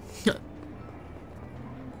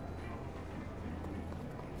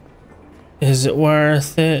 Is it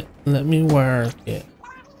worth it? Let me work it.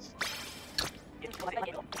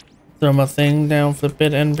 Throw my thing down, flip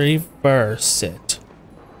it, and reverse it.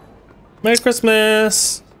 Merry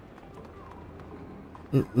Christmas!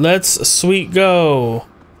 Let's sweet go.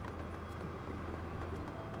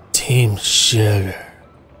 Team Sugar.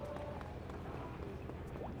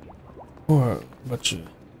 Or what you?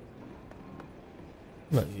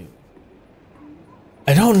 What you?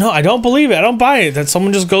 I don't know. I don't believe it. I don't buy it that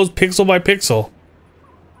someone just goes pixel by pixel.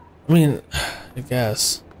 I mean, I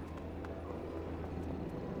guess.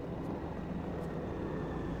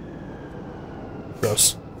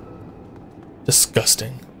 Gross.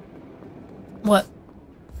 Disgusting. What?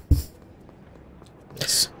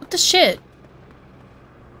 Yes. What the shit?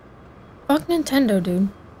 Fuck Nintendo, dude.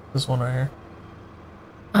 This one right here.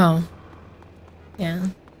 Oh. Yeah.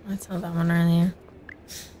 I saw that one earlier.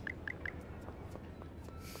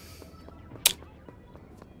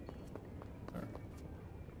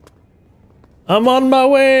 I'm on my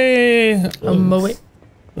way. What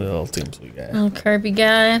Little teams we got. little Kirby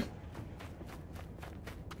guy.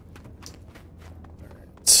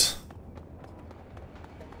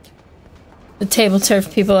 The table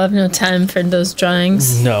turf people have no time for those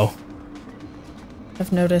drawings. No.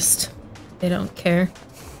 I've noticed. They don't care.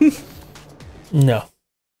 No.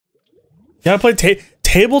 You gotta play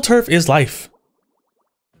table turf is life.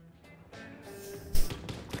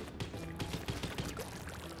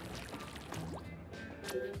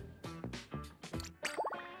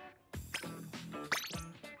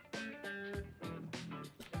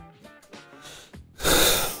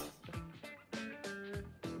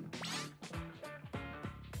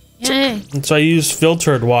 Yay. And so I use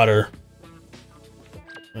filtered water.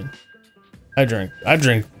 I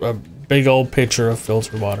drink a big old pitcher of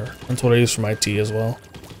filtered water. That's what I use for my tea as well.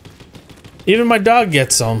 Even my dog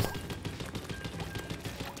gets some.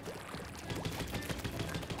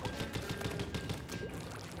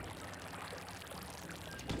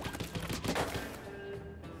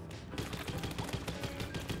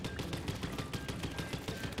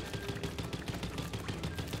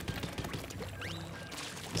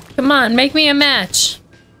 Come on, make me a match.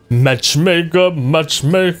 Matchmaker,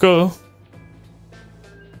 matchmaker.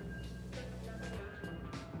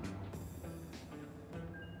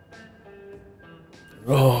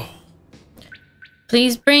 Oh.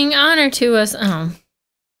 Please bring honor to us. Oh.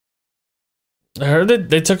 I heard that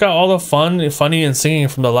they took out all the funny and singing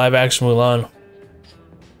from the live action Mulan.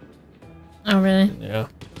 Oh, really? Yeah.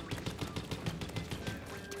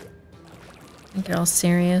 I think you're all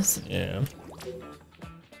serious. Yeah.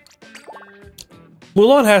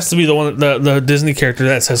 Mulan has to be the one, the Disney character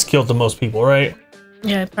that has killed the most people, right?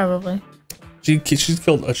 Yeah, probably. She's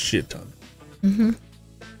killed a shit ton. Mm-hmm.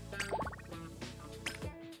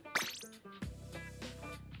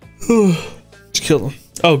 She killed him.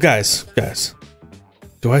 Oh, guys.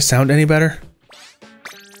 Do I sound any better?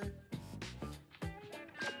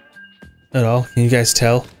 At all? Can you guys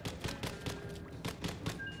tell?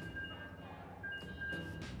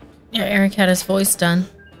 Yeah, Eric had his voice done.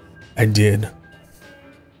 I did.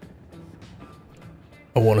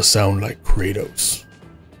 I want to sound like Kratos.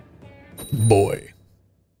 Boy.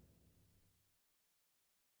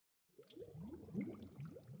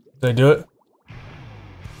 Did I do it?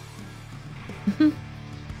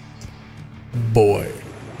 Boy.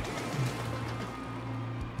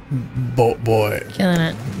 Boy. Killing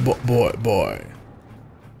it. Boy.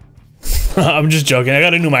 I'm just joking. I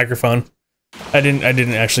got a new microphone. I didn't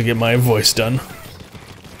actually get my voice done.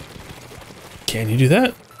 Can you do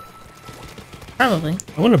that? Probably.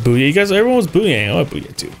 I want to booyah. You guys, everyone was booyahing. I want to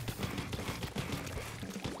booyah too.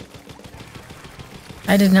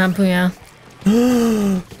 I did not booyah.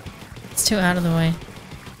 It's too out of the way.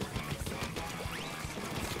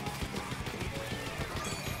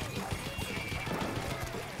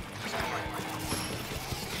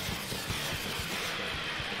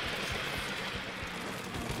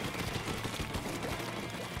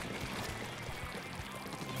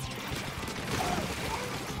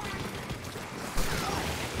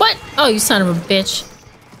 What? Oh, you son of a bitch.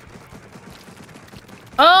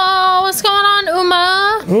 Oh, what's going on,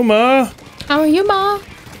 Uma? Uma! How are you, Ma?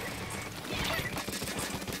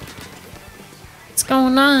 What's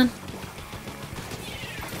going on?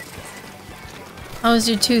 How was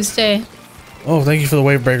your Tuesday? Oh, thank you for the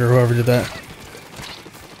wave breaker, whoever did that.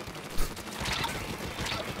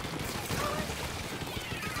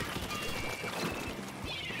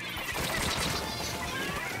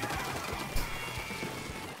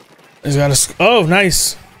 He's got a... Oh,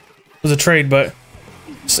 nice. It was a trade, but...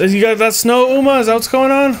 So you got that snow, Uma? Is that what's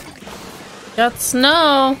going on? Got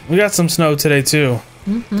snow. We got some snow today, too.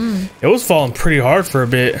 It was falling pretty hard for a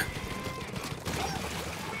bit.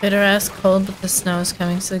 Bitter ass cold, but the snow is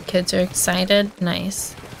coming, so the kids are excited.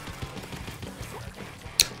 Nice.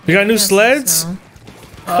 We got new sleds?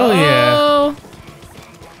 Oh, yeah.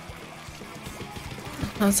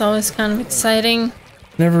 That's always kind of exciting.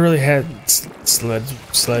 Never really had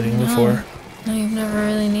sledding before. No, you've never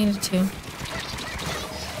really needed to.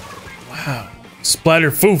 Wow.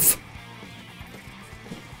 Splatter foof.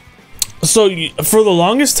 So, for the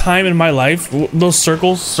longest time in my life, those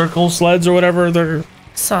circle sleds or whatever, they're...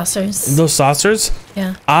 Saucers. Those saucers?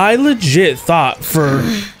 Yeah. I legit thought for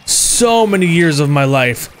so many years of my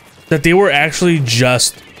life that they were actually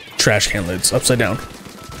just trash can lids upside down.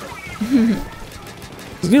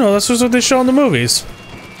 You know, that's just what they show in the movies.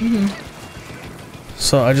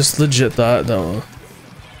 So I just legit thought that one.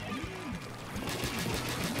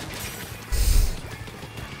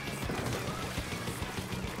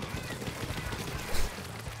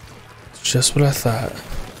 Just what I thought.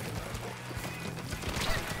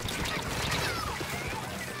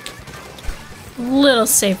 A little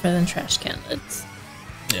safer than trash can lids.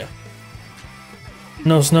 Yeah.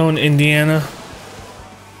 No snow in Indiana.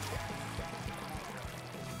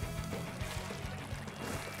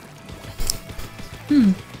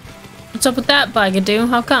 What's up with that, Blagadoo?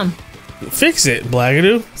 How come? Fix it,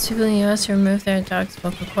 Blagadoo. People in the U.S. remove their dogs'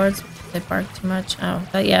 vocal cords because they bark too much. Oh,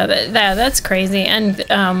 yeah, that's crazy. And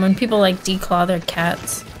when people like declaw their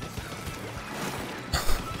cats.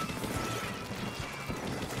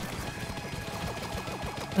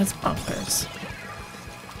 That's bonkers.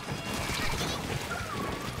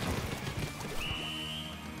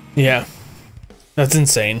 Yeah. That's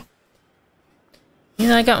insane. You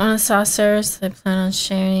know, I got one of the saucers that I plan on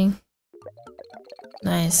sharing.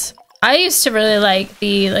 Nice. I used to really like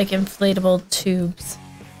the inflatable tubes.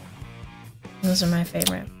 Those are my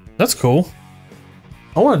favorite. That's cool.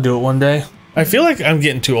 I want to do it one day. I feel like I'm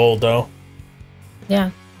getting too old though. Yeah.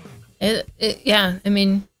 Yeah, I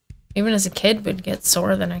mean, even as a kid would get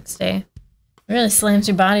sore the next day. It really slams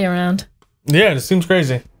your body around. Yeah, it seems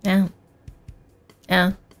crazy. Yeah.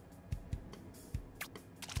 Yeah.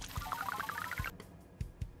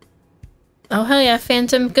 Oh, hell yeah,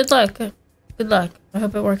 Phantom. Good luck. Good luck. I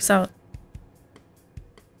hope it works out.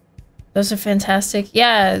 Those are fantastic.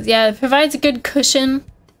 Yeah, it provides a good cushion.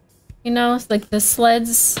 You know, it's like the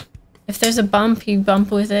sleds. If there's a bump, you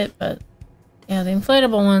bump with it. But, yeah, the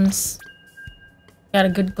inflatable ones got a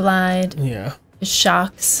good glide. Yeah. The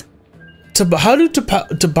shocks. How do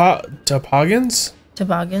toboggans?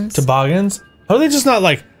 Toboggans? How do they just not,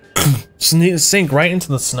 like, sink right into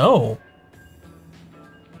the snow?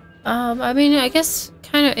 I mean, I guess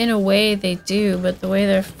kind of in a way they do, but the way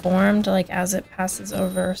they're formed, like as it passes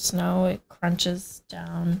over snow, it crunches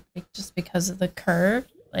down just because of the curve.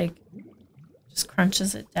 Like, just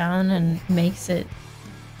crunches it down and makes it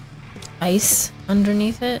ice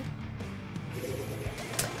underneath it.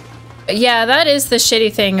 But yeah, that is the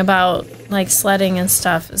shitty thing about like sledding and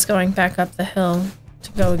stuff, is going back up the hill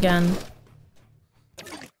to go again.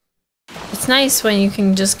 It's It's nice when you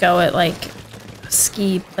can just go at like a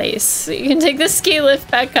ski place. So you can take the ski lift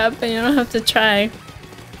back up and you don't have to try.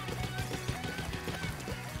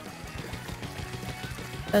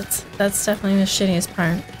 That's definitely the shittiest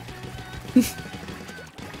part.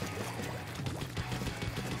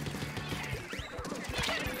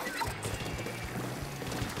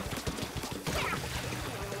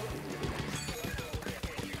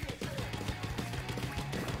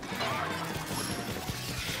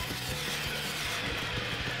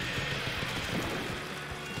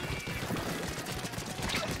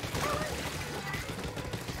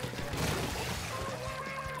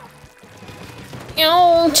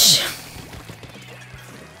 Ouch!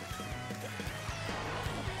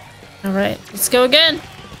 Alright, let's go again.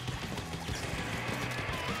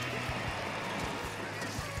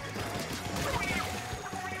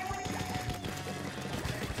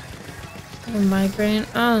 Oh, migraine.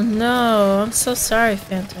 Oh no, I'm so sorry,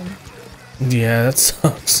 Phantom. Yeah, that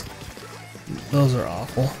sucks. Those are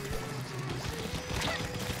awful.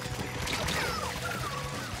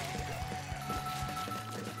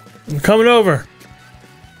 I'm coming over.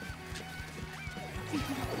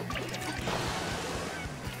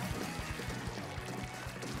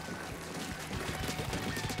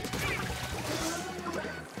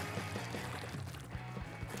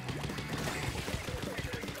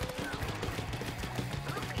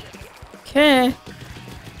 Okay.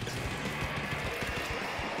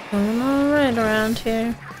 Going all right around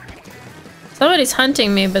here. Somebody's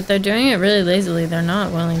hunting me, but they're doing it really lazily. They're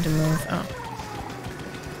not willing to move. Oh.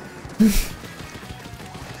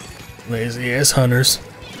 Lazy ass hunters.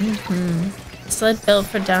 Sled built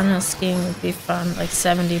for downhill skiing would be fun, like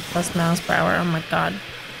 70 plus miles per hour. Oh my god.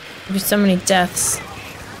 There'd be so many deaths.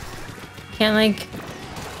 Can't like...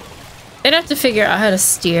 They'd have to figure out how to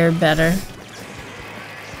steer better.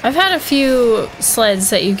 I've had a few sleds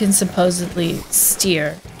that you can supposedly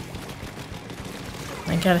steer.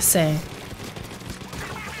 I gotta say.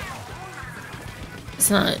 It's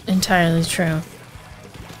not entirely true.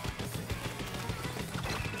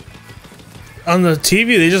 On the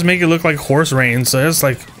TV, they just make it look like horse reins, so it's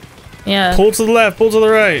like, Yeah. pull to the left, pull to the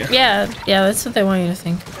right. Yeah, that's what they want you to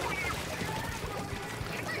think.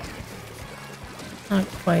 Not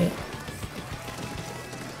quite.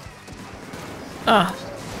 Ah.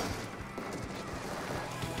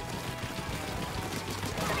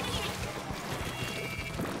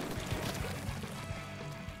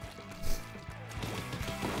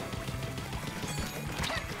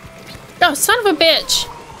 Oh, son of a bitch!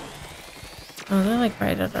 Oh, they're like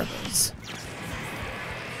right at our base.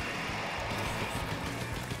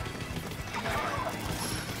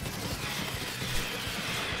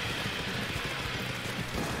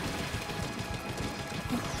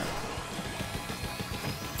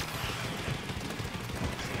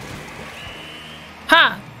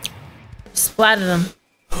 Ha! Splatted him.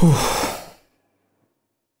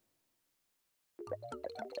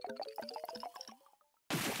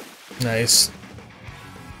 Nice.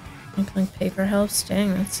 Like paper helps.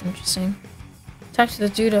 Dang, that's interesting. Talked to the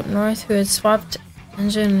dude up north who had swapped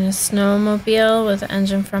engine in a snowmobile with an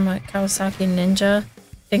engine from a Kawasaki Ninja.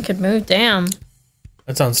 Think could move. Damn.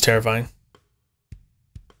 That sounds terrifying.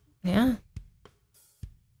 Yeah.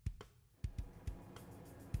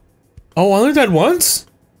 Oh, I only died once?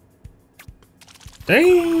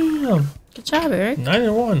 Damn. Good job, Eric.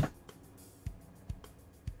 9-1.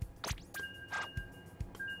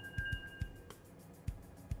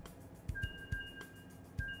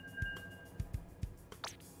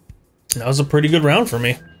 That was a pretty good round for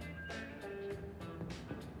me.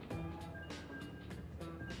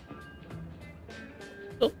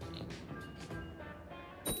 Oh.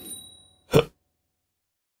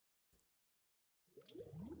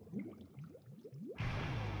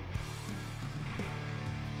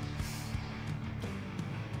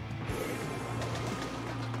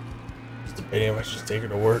 Just debating if I should take her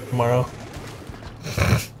to work tomorrow.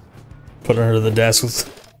 Put her under the desk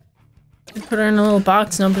with... Put her in a little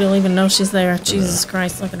box. Nobody will even know she's there. Jesus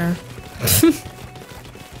Christ, look at her.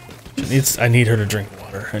 I need her to drink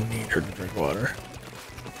water. I need her to drink water.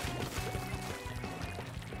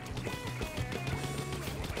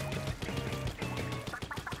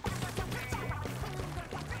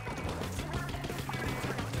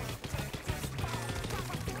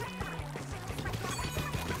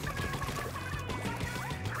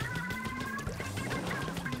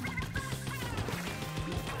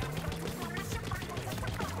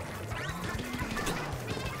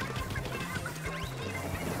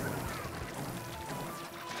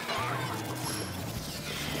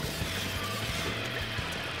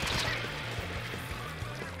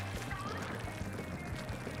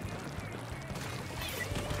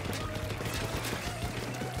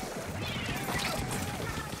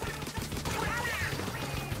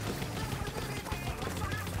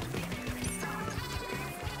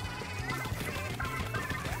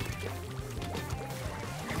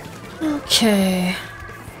 Okay.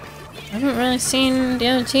 I haven't really seen the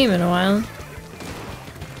other team in a while.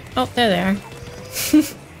 Oh, there they are.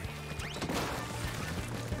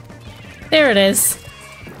 There it is.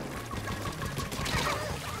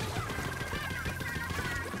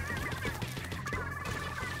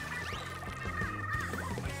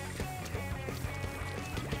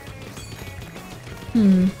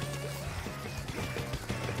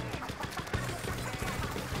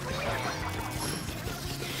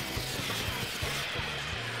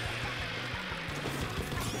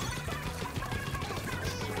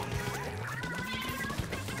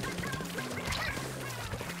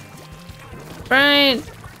 Right.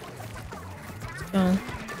 Let's go.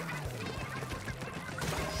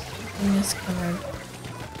 Bring this card.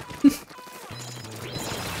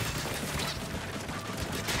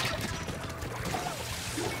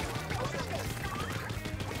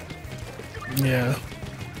 Yeah.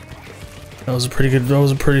 That was a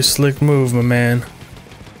pretty slick move, my man.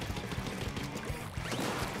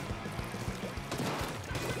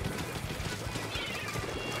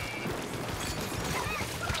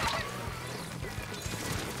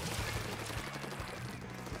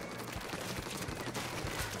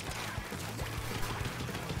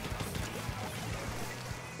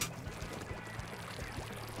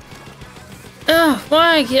 Ugh,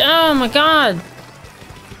 why? Oh my god!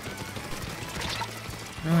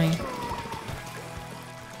 Annoying.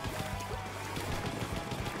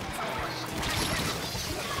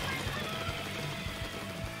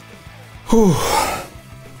 Whew.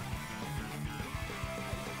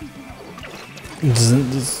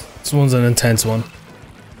 This one's an intense one.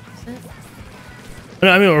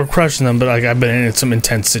 I mean, we're crushing them, but like I've been in some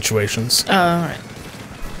intense situations. Oh, alright.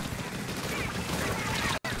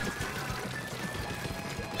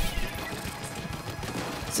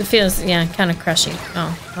 So it feels, yeah, kind of crushy.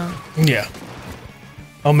 Oh, well. Yeah.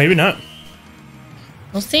 Oh, maybe not.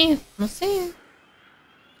 We'll see. We'll see.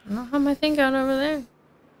 I don't have my thing out over there.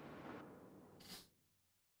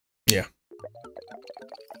 Yeah.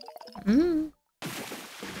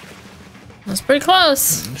 That's pretty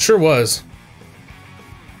close. It sure was.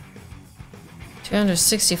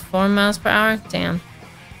 264 miles per hour? Damn.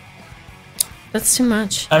 That's too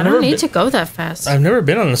much. I've I never don't need been- to go that fast. I've never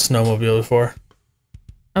been on a snowmobile before.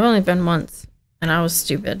 I've only been once, and I was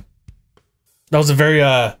stupid. That was a very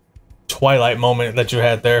Twilight moment that you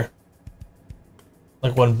had there.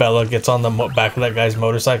 Like when Bella gets on the back of that guy's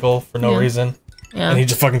motorcycle for no reason, Yeah. and he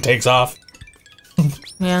just fucking takes off.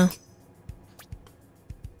 Yeah.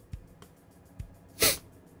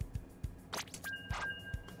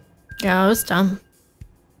 Yeah, I was dumb.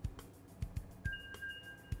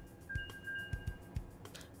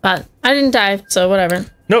 But I didn't die, so whatever.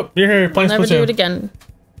 Nope, you're here playing Never do Splatoon. it again.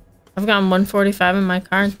 I've gotten 145 in my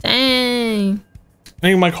car. Dang. I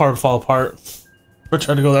think my car would fall apart. We're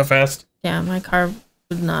trying to go that fast. Yeah, my car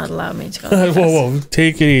would not allow me to go Whoa, that fast. whoa,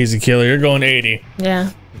 take it easy, killer. You're going 80. Yeah.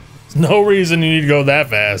 There's no reason you need to go that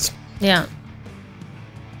fast. Yeah.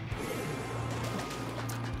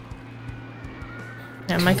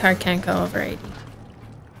 Yeah, my car can't go over 80.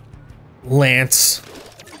 Lance.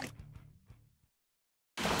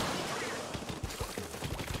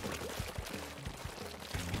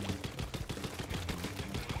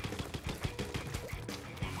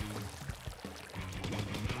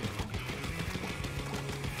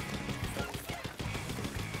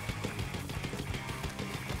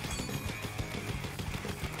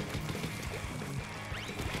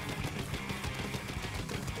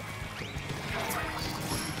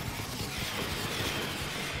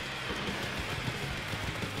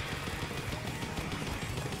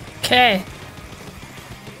 Okay.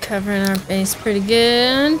 Covering our base pretty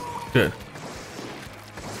good. Good.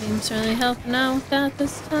 Game's really helping out with that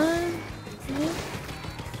this time. Yeah.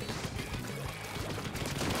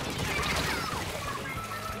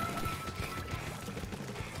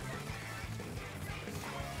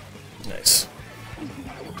 Nice.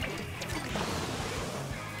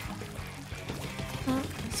 Oh,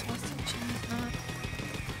 I'm supposed to change that.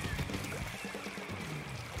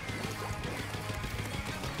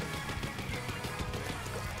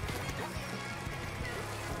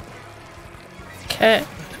 Okay.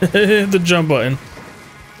 The jump button.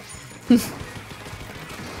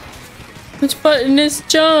 Which button is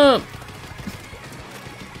jump?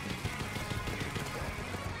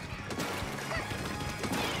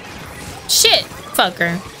 Shit,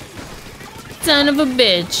 fucker. Son of a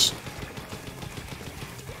bitch.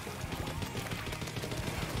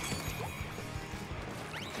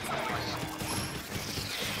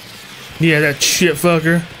 Yeah, that shit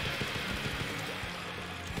fucker.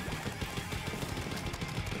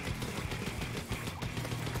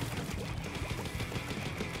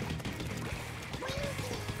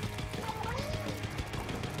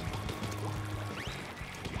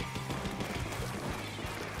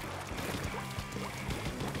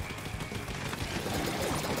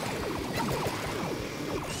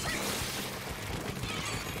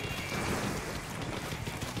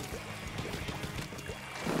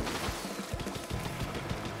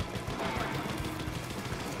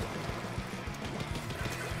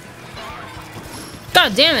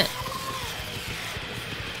 God damn it.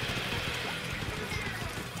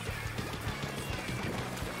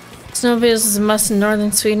 Snowmobiles is a must in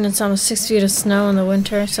northern Sweden. It's almost 6 feet of snow in the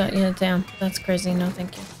winter. So, yeah, damn. That's crazy. No,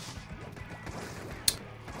 thank you.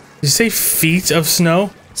 Did you say feet of snow?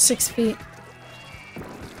 6 feet.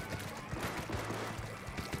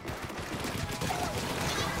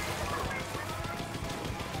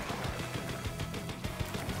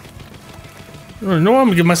 No, I'm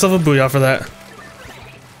gonna give myself a booyah for that.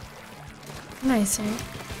 Nice, eh?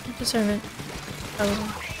 You deserve it. Probably.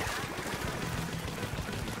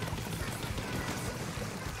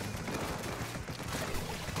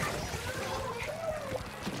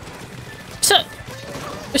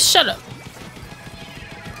 Shut up.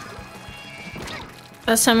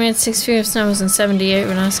 Last time we had 6 feet of snow was in 78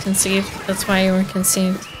 when I was conceived. That's why you were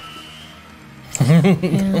conceived.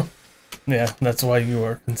 Yeah. Yeah, that's why you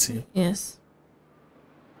were conceived. Yes.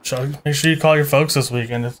 Make sure you call your folks this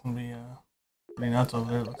weekend. It's gonna be pretty nuts over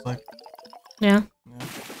there, it looks like. Yeah.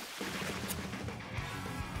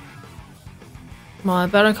 Well, I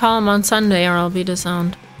better call them on Sunday or I'll be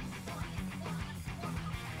disowned.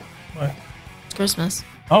 What? It's Christmas.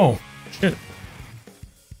 Oh, shit.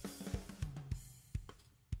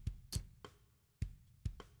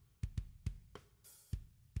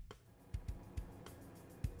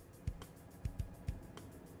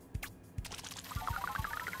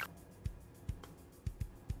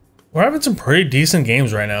 We're having some pretty decent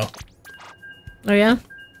games right now. Oh, yeah?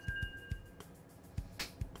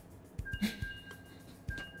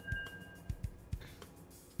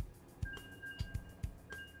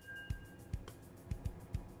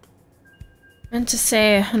 Meant to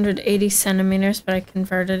say 180 centimeters, but I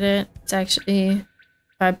converted it. It's actually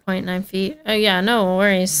 5.9 feet. Oh yeah, no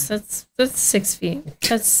worries. That's 6 feet.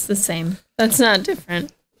 That's the same. That's not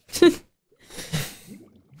different.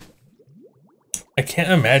 I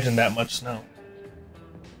can't imagine that much snow.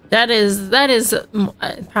 That is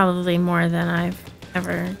probably more than I've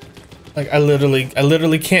ever. Like I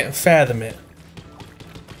literally can't fathom it.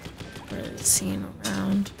 Seen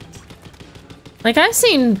around. Like I've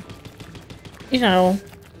seen, you know,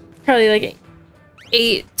 probably like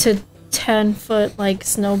 8 to 10 foot like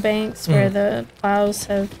snowbanks where the plows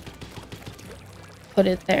have put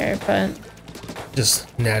it there, but just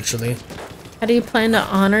naturally. How do you plan to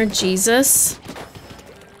honor Jesus?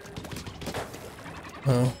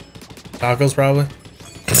 Oh, tacos probably.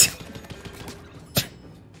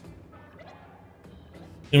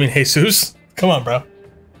 You mean Jesus? Come on, bro.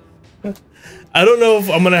 I don't know if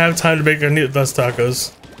I'm gonna have time to make carnitas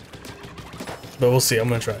tacos, but we'll see. I'm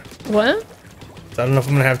gonna try. What? I don't know if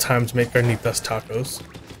I'm gonna have time to make carnitas tacos.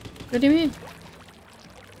 What do you mean?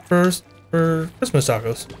 For Christmas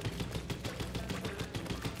tacos.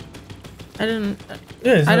 I didn't.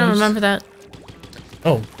 Yeah, I don't remember that.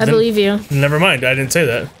 Oh, I believe you. Never mind. I didn't say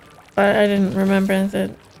that. But I didn't remember that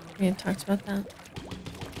we had talked about that.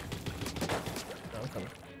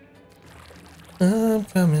 I'm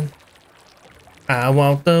coming. I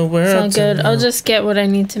want the world. Sound good. I'll just get what I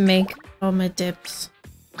need to make all my dips.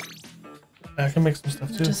 I can make some stuff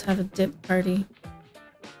too. Just have a dip party.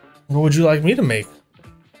 What would you like me to make?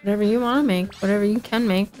 Whatever you want to make. Whatever you can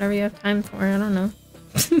make. Whatever you have time for. I don't know.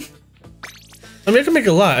 I mean, I can make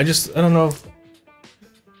a lot. I don't know if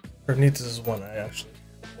carnitas is one I actually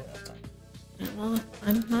would have time. Well,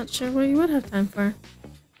 I'm not sure what you would have time for.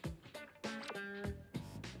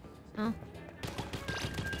 Oh.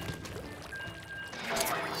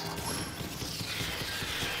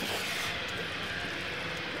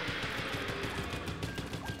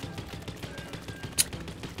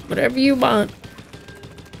 Whatever you want.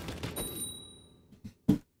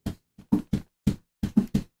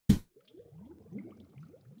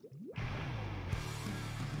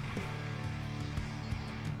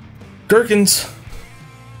 Gherkins.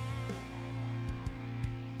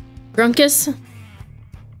 Grunkus?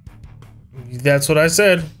 That's what I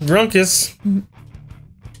said. Grunkus.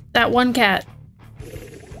 That one cat.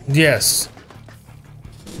 Yes.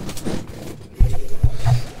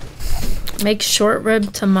 Make short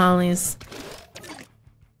rib tamales.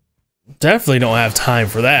 Definitely don't have time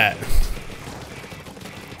for that.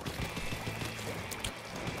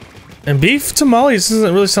 And beef tamales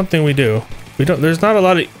isn't really something we do. There's not a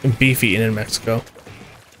lot of beef eaten in Mexico.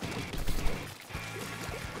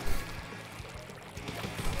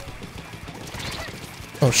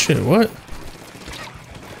 Oh shit, what?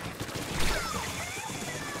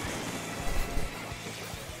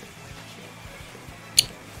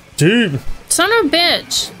 Dude. Son of a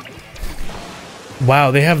bitch.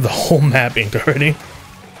 Wow, they have the whole map inked already.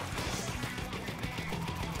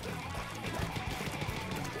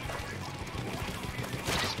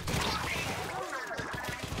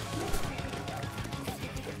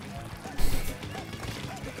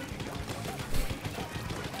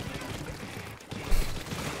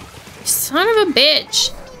 Son of a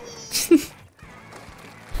bitch.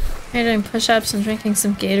 I'm doing push-ups and drinking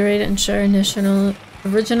some Gatorade and sure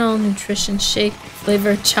original nutrition shake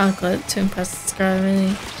flavored chocolate to impress the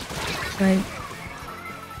Scarlet. Right.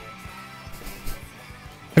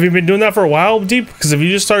 Have you been doing that for a while, Deep? Because if you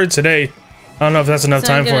just started today, I don't know if that's enough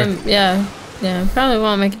time for it. Yeah, probably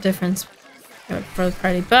won't make a difference for the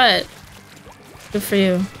party, but good for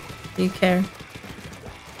you. You care.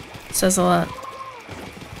 It says a lot.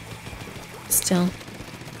 Still.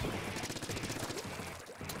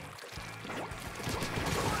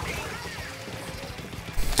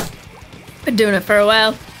 Been doing it for a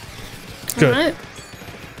while. Good. Alright.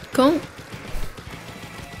 Cool.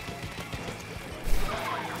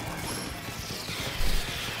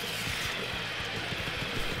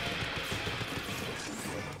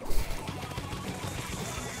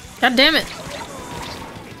 God damn it.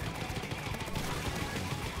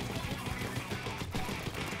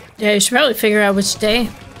 Yeah, you should probably figure out which day.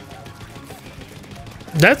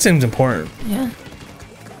 That seems important. Yeah.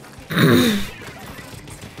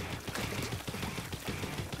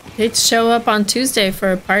 They'd show up on Tuesday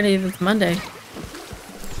for a party that's Monday.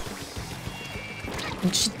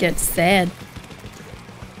 And she'd get sad.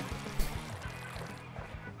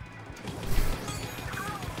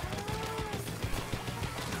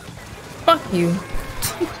 Fuck you.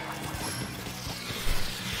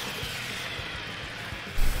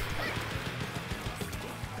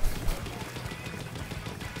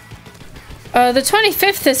 The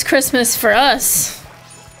 25th is Christmas for us.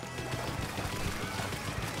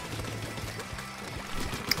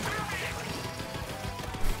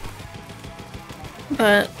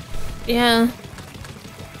 But, yeah.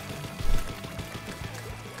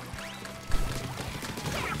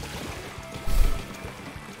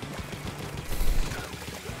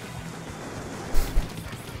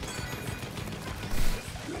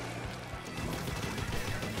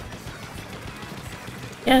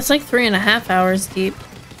 Yeah, it's like 3.5 hours deep,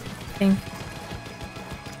 I think.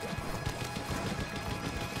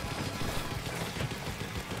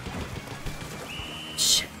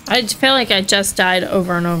 I feel like I just died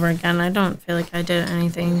over and over again. I don't feel like I did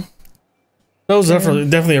anything. That was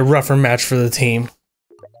definitely a rougher match for the team.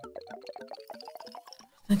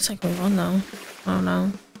 Looks like we won though. Oh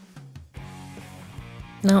no.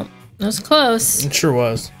 Nope. That was close. It sure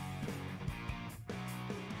was.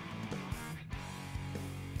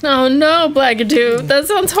 Oh no, Blackadoo. That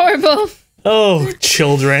sounds horrible. Oh,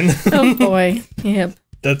 children. Oh boy. Yep.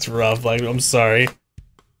 That's rough. Like, I'm sorry.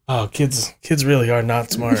 Oh, kids really are not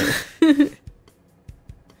smart.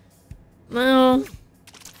 Well,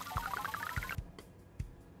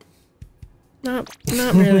 not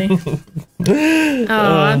really. Oh,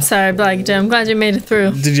 I'm sorry, Blackadoo. I'm glad you made it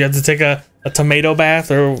through. Did you have to take a tomato bath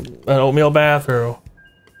or an oatmeal bath, or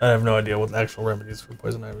I have no idea what the actual remedies for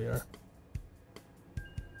poison ivy are.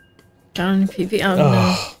 Got on your pee-pee? Oh,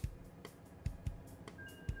 no.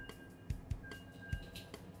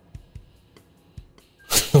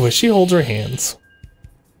 The way she holds her hands.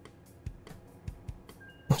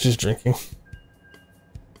 She's drinking.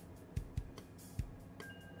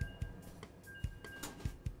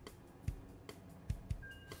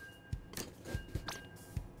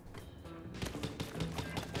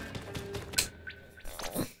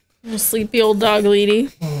 A sleepy old dog lady.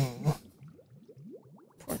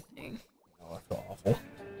 Poor thing. Oh, I feel awful.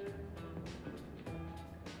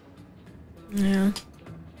 Yeah.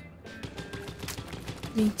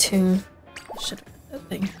 Me too. Should have read that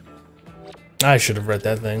thing. I should have read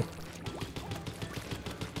that thing.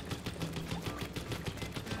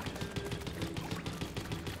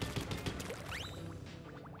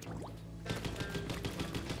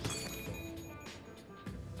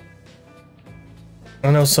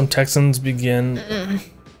 I know some Texans begin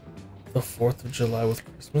the 4th of July with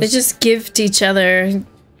Christmas. They just gift each other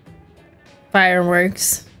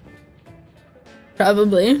fireworks.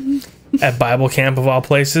 Probably. At Bible camp of all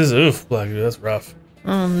places? Oof, Blackadoo, that's rough.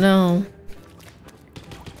 Oh no.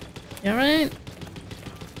 You alright?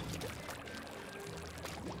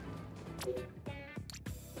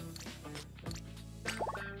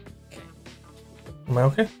 Am I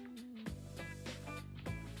okay?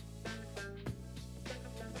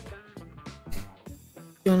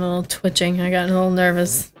 Doing a little twitching. I got a little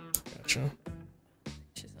nervous. Gotcha.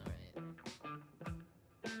 She's alright.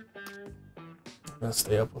 Let's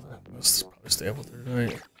stay up with her. Let's probably stay up with her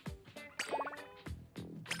tonight.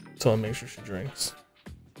 Until I make sure she drinks.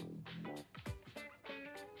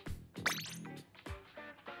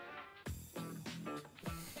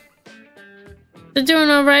 They're doing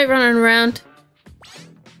alright running around.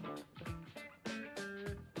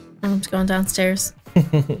 I'm just going downstairs.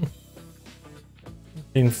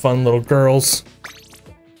 Being fun little girls.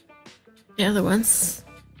 The other one's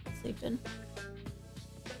sleeping.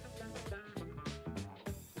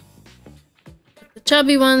 The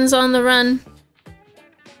chubby one's on the run.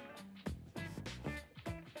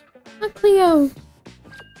 Oh, Cleo.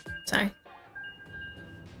 Sorry.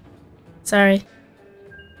 Sorry.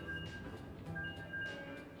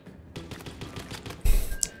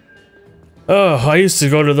 Oh, I used to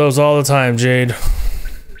go to those all the time, Jade.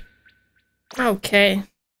 Okay.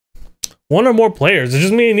 One or more players. It's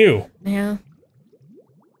just me and you. Yeah.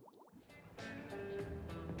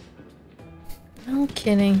 No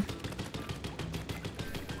kidding.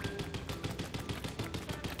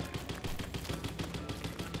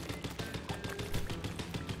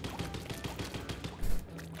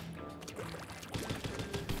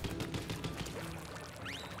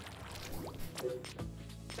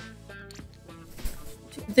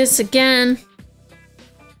 Do this again.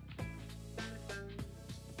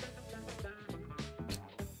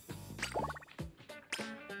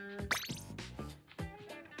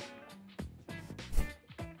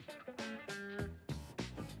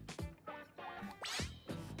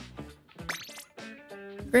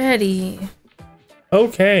 Ready.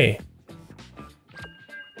 Okay.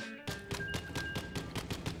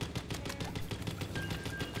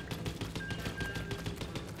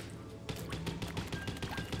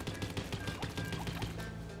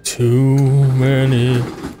 Too many.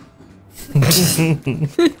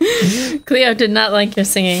 Cleo did not like your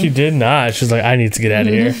singing. She did not. She's like, I need to get out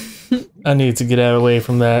of here. I need to get out away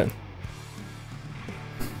from that.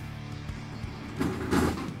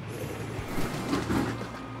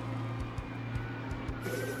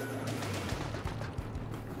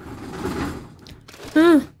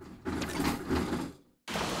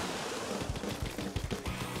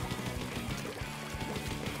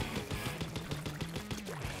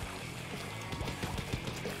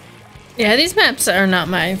 Yeah, these maps are not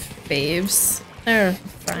my faves. They're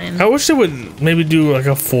fine. I wish they would maybe do like a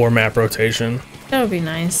 4-map rotation. That would be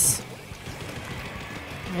nice.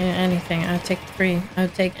 Yeah, anything. I would take 3. I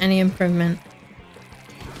would take any improvement.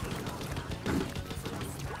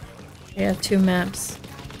 Yeah, 2 maps.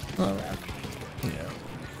 A little rough. Yeah.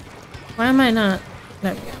 Why am I not?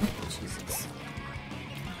 There we go. Jesus.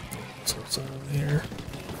 So it's over here.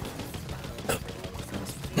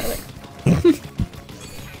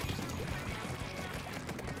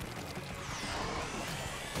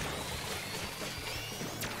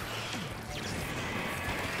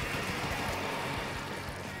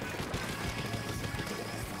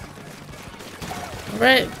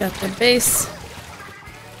 Alright, got the base.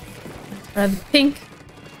 The pink.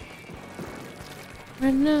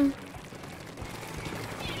 Right now.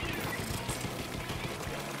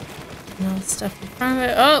 No stuff in front of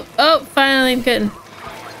it. Oh, oh, finally I'm getting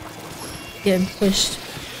pushed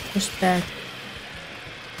back.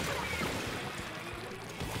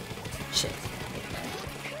 Shit.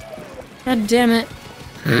 God damn it.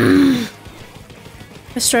 I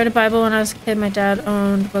destroyed a Bible when I was a kid. My dad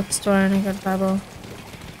owned a bookstore and I got a Bible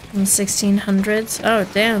in the 1600s. Oh,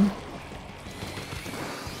 damn.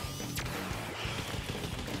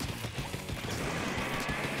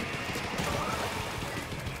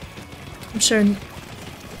 I'm sure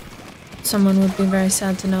someone would be very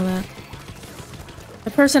sad to know that.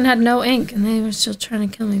 The person had no ink and they were still trying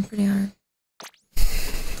to kill me pretty hard.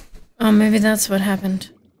 Oh, maybe that's what happened.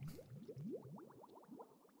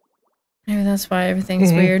 Maybe that's why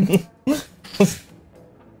everything's weird.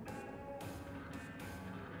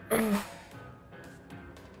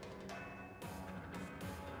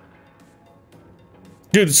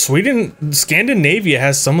 Dude, Scandinavia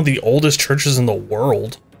has some of the oldest churches in the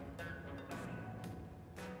world.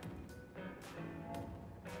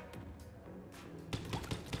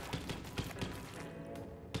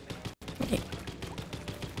 Okay.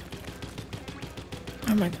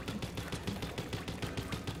 Oh my god.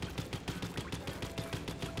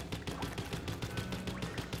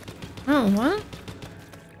 Oh, what?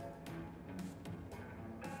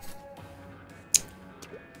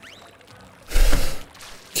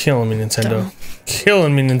 Killing me, Nintendo. Dumb.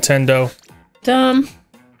 Killing me, Nintendo. Dumb.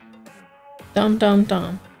 Dumb, dumb,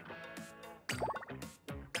 dumb.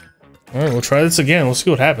 Alright, we'll try this again. We'll see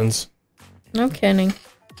what happens. No kidding.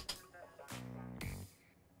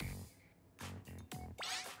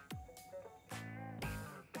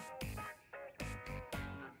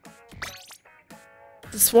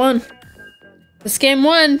 This won. This game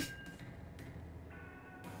won.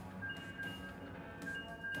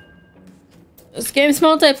 This game's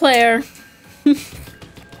multiplayer.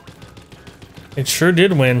 It sure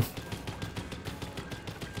did win.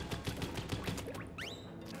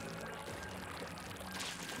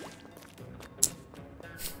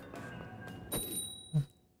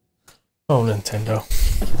 Oh, Nintendo.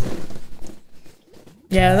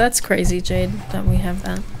 Yeah, that's crazy, Jade, that we have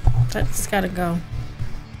that. That's gotta go.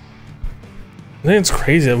 I think it's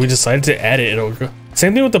crazy that we decided to add it.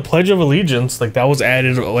 Same thing with the Pledge of Allegiance. Like, that was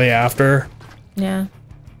added way after. Yeah.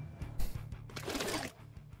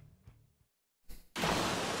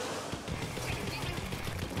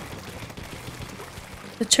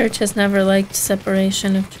 The church has never liked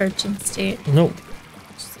separation of church and state. Nope.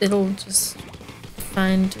 It'll just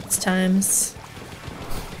find its times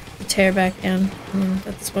to tear back down. I mean,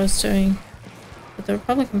 that's what it's doing with the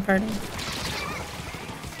Republican Party.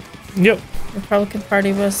 Yep. The Republican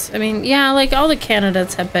Party was, I mean, yeah, like all the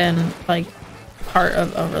candidates have been like part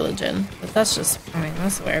of a religion, but that's just, I mean,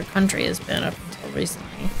 that's the way our country has been up until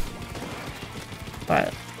recently.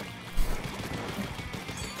 But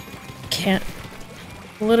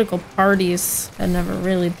political parties have never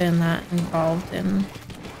really been that involved in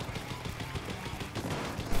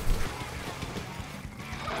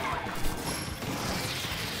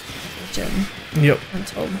religion. Yep.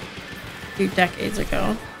 Until a few decades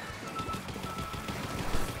ago.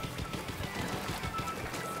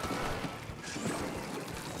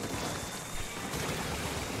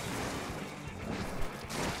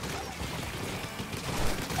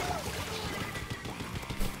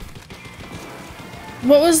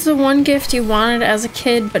 What was the one gift you wanted as a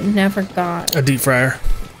kid but never got? A deep fryer.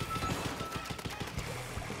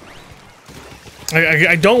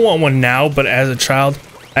 I don't want one now, but as a child,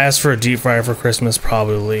 I asked for a deep fryer for Christmas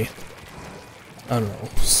probably, I don't know,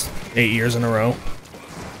 8 years in a row.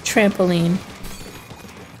 Trampoline.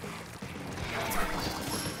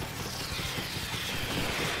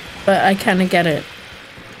 But I kind of get it.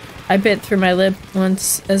 I bit through my lip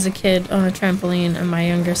once as a kid on a trampoline, and my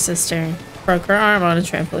younger sister broke her arm on a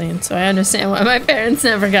trampoline, so I understand why my parents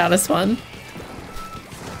never got us one.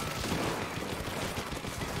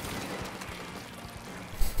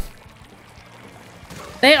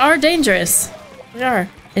 They are dangerous. They are.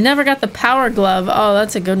 I never got the power glove. Oh,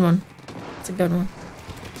 that's a good one. That's a good one.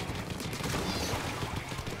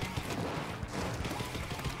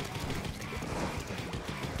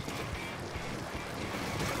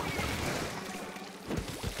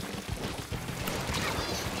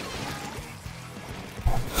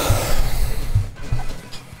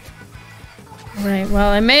 Right, well,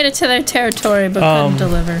 I made it to their territory, but couldn't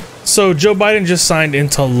deliver. So Joe Biden just signed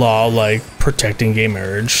into law, like, protecting gay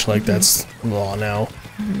marriage. Like, that's law now,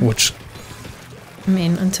 which... I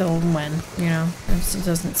mean, until when, you know? It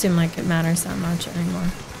doesn't seem like it matters that much anymore.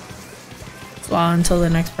 It's law until the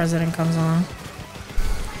next president comes along.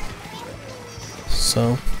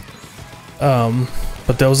 So...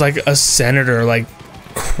 but there was, like, a senator, like,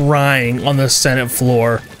 crying on the Senate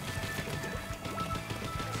floor.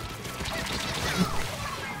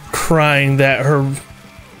 Crying that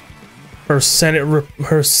her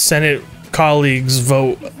Senate colleagues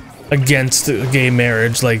vote against gay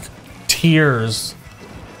marriage, like tears.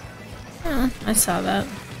 Oh, I saw that.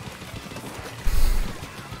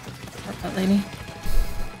 That lady.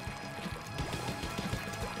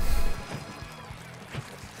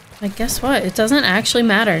 Like, guess what? It doesn't actually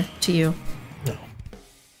matter to you. No.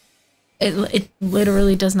 It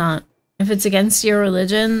literally does not. If it's against your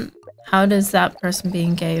religion, how does that person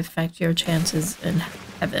being gay affect your chances in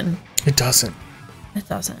heaven? It doesn't. It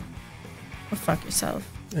doesn't. Go fuck yourself.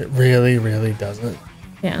 It really, really doesn't.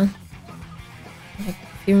 Yeah. Like,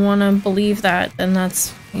 if you want to believe that, then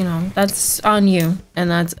that's, you know, that's on you.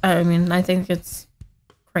 And that's, I mean, I think it's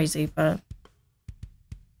crazy, but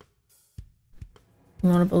you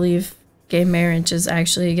want to believe gay marriage is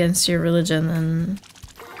actually against your religion, then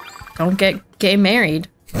don't get gay married.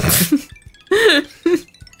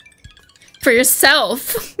 For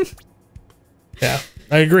yourself. Yeah,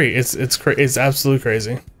 I agree. It's absolutely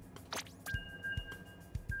crazy.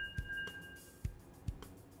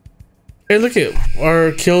 Hey, look at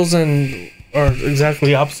our kills and are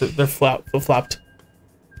exactly opposite. They're flopped.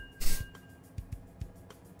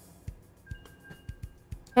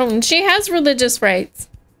 Oh, and she has religious rights.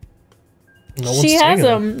 No one's she has taking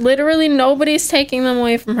them. Literally, nobody's taking them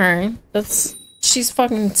away from her. She's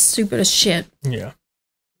fucking stupid as shit. Yeah.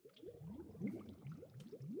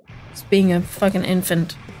 Just being a fucking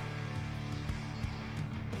infant.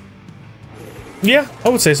 Yeah, I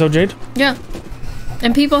would say so, Jade. Yeah.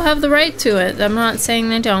 And people have the right to it. I'm not saying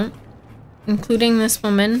they don't. Including this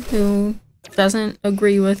woman who doesn't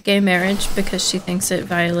agree with gay marriage because she thinks it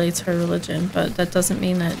violates her religion. But that doesn't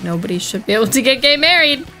mean that nobody should be able to get gay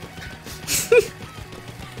married.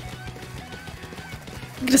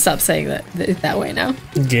 I'm gonna stop saying that way now.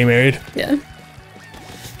 Gay married? Yeah.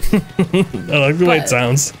 I like the way it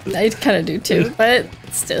sounds. I kind of do too, but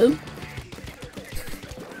still.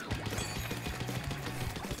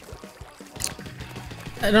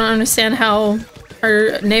 I don't understand how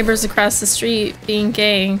her neighbors across the street being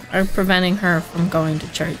gay are preventing her from going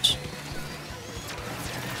to church.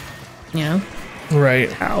 You know?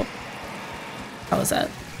 Right. How? How is that?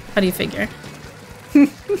 How do you figure?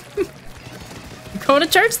 Go to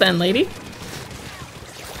church then, lady.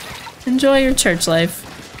 Enjoy your church life.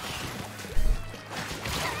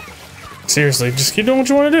 Seriously, just keep doing what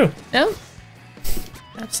you want to do. No?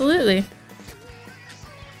 Absolutely.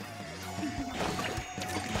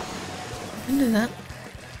 I can do that.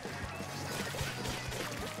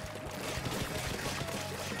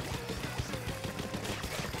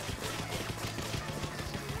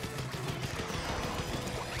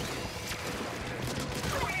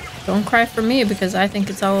 Don't cry for me because I think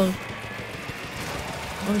it's all...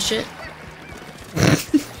 Oh shit.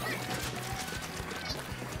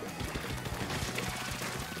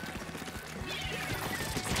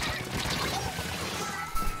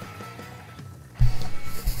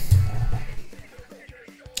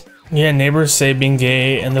 Yeah, neighbors say being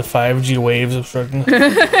gay and the 5G waves obstructing.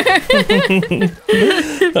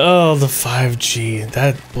 Oh, the 5G.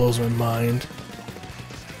 That blows my mind.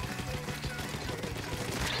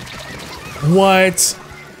 What?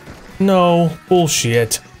 No.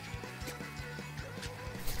 Bullshit.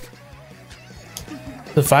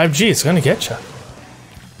 The 5G, it's gonna get you.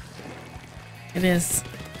 It is.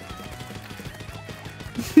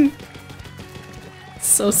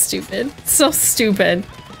 So stupid. So stupid.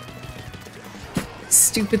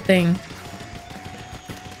 Stupid thing.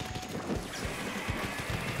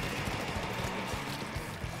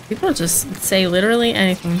 People just say literally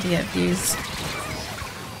anything to get views.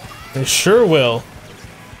 They sure will.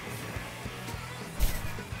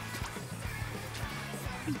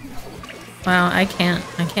 Wow, I can't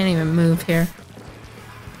even move here.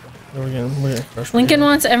 We're gonna crush Lincoln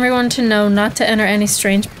wants everyone to know not to enter any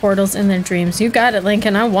strange portals in their dreams. You got it,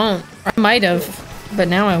 Lincoln. I won't. I might have, but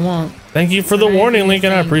now I won't. Thank you for the warning,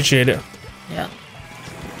 Lincoln. I appreciate it. Yeah.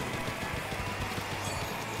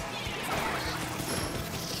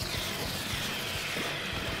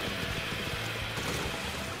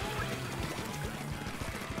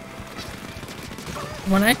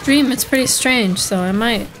 When I dream, it's pretty strange, so I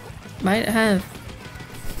might have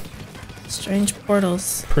strange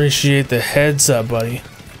portals. Appreciate the heads up, buddy.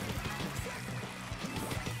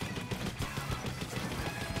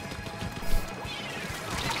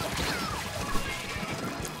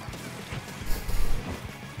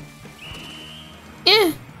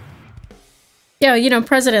 Yeah. Yo, you know,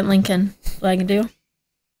 President Lincoln. What I can do.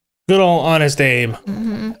 Good old honest Abe.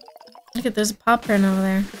 Mm-hmm. Look at, there's a pop print over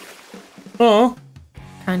there. Oh.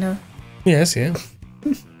 Kind of. Yes, yeah.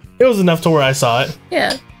 It was enough to where I saw it.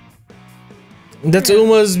 Yeah. That's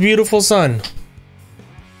Uma's beautiful son.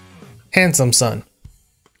 Handsome son.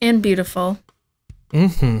 And beautiful.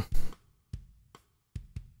 Mm-hmm.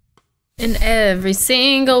 In every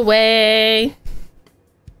single way.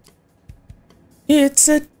 It's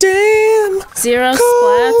a damn 0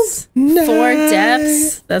 cold splats, night. 4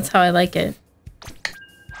 deaths. That's how I like it.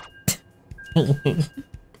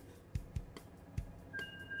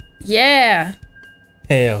 Yeah.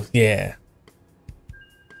 Hell yeah.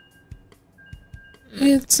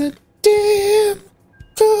 It's a damn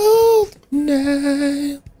cold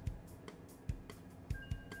night.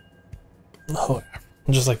 Oh,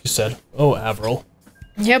 just like you said. Oh, Avril.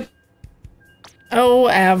 Yep. Oh,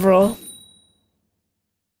 Avril.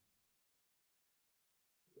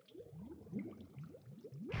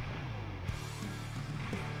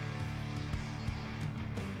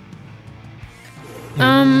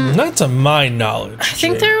 Not to my knowledge.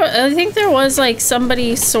 I think there was like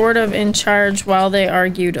somebody sort of in charge while they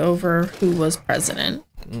argued over who was president.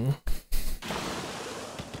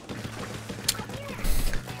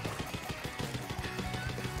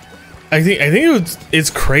 I think it's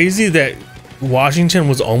crazy that Washington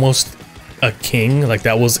was almost a king. Like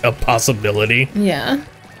that was a possibility. Yeah.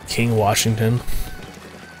 King Washington.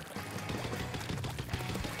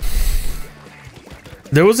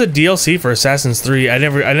 There was a DLC for Assassin's 3. I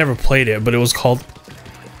never played it, but it was called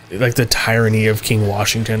like the Tyranny of King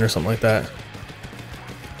Washington or something like that.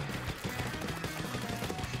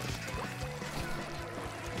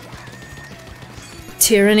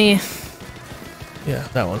 Tyranny. Yeah,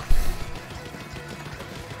 that one.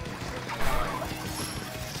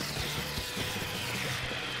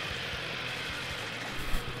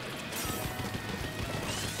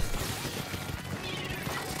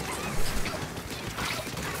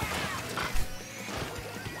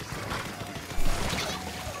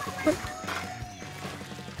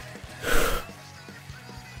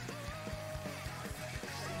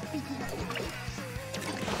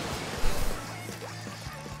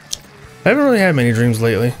 I haven't really had many dreams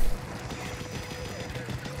lately.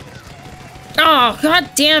 Oh,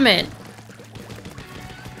 god damn it.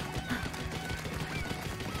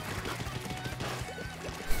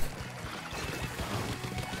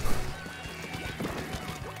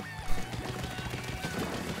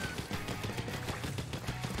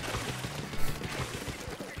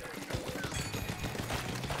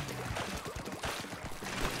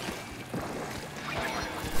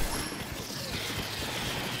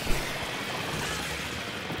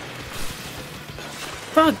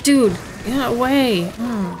 Fuck, dude. Get away.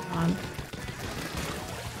 Oh, God.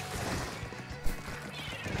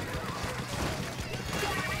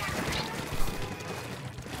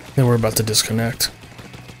 Then we're about to disconnect.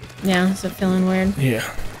 Yeah, is it feeling weird? Yeah.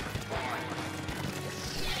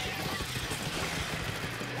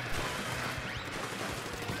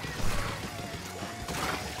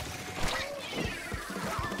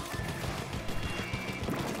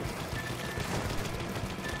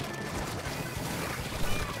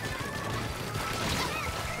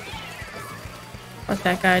 Fuck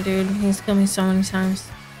that guy, dude. He's killed me so many times.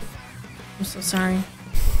 I'm so sorry.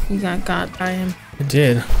 You got by him. I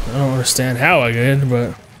did. I don't understand how I did,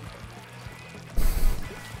 but...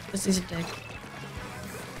 Because he's a dick.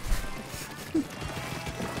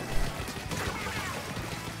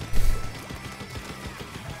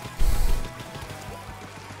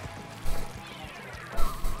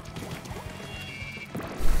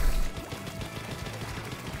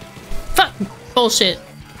 Fuck! Bullshit.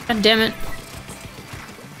 God damn it.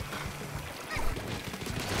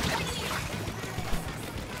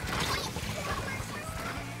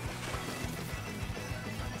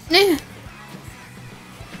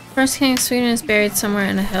 First king of Sweden is buried somewhere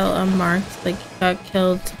in a hill unmarked, like he got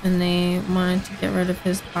killed and they wanted to get rid of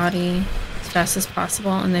his body as fast as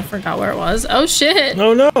possible and they forgot where it was. Oh shit!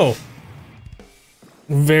 Oh no!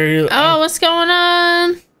 Very... Oh, what's going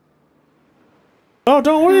on? Oh,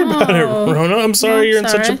 don't worry about it, Rona. I'm sorry you're in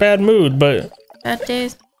such a bad mood, but... Bad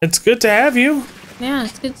days. It's good to have you. Yeah,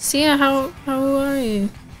 it's good to see you. How are you?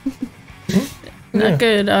 Not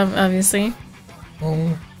good, obviously.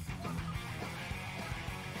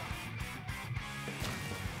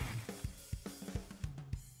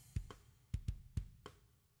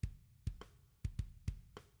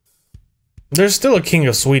 There's still a king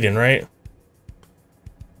of Sweden, right?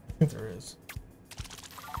 I think there is.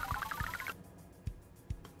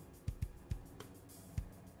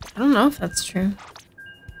 I don't know if that's true.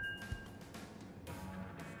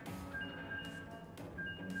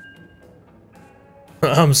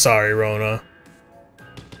 I'm sorry, Rona.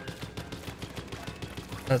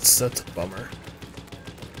 That's a bummer.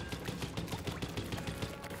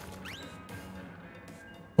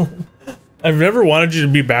 I've never wanted you to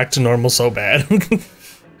be back to normal so bad.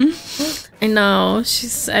 I know,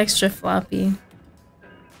 she's extra floppy.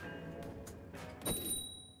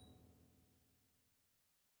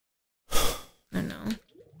 I know.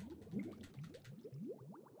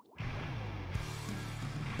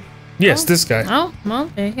 Yes, this guy. Oh, well,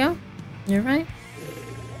 there you go. You're right.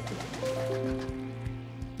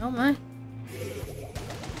 Oh my.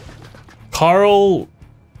 Carl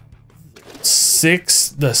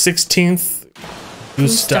the 16th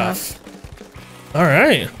Gustav. All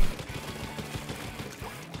right.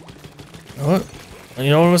 What? You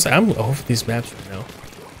know what I was? I'm over these maps right now.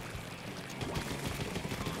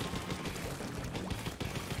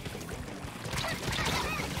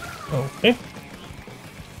 Okay.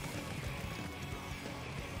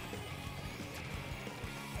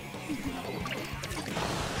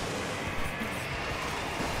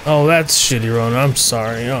 Oh, that's shitty, Rona. I'm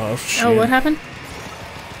sorry. Oh, shit. Oh, what happened?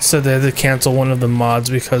 Said they had to cancel one of the mods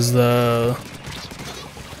because the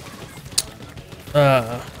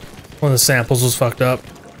one of the samples was fucked up.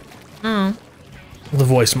 Oh. The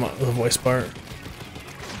voice part.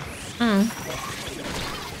 Oh.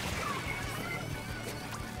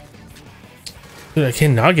 Dude, I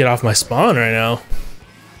cannot get off my spawn right now.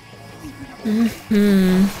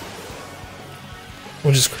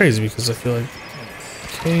 Which is crazy because I feel like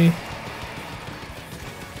okay.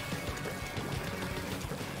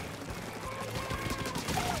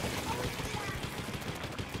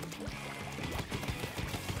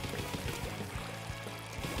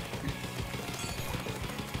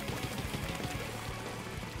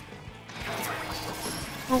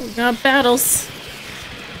 Oh, we got battles.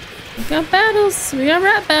 We got battles. We got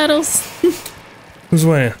rap battles. Who's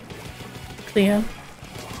winning? Cleo.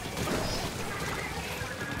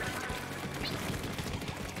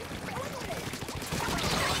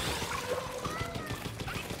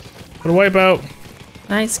 What a wipeout.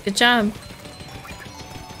 Nice, good job.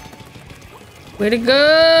 Way to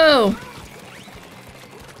go!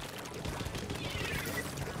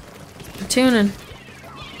 Splatooning.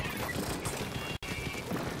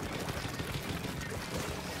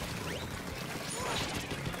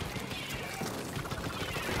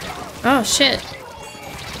 Oh shit.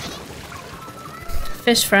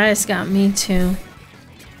 Fish fries got me too.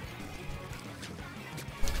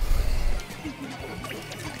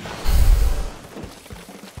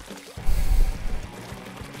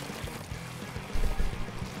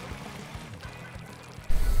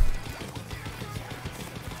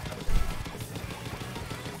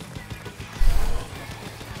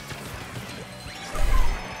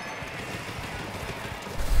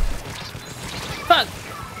 Fuck.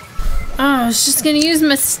 Oh, I was just gonna use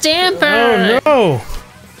my stamper. Oh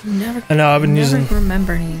no! I know I've been using.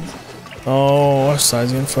 Remember these. Oh, our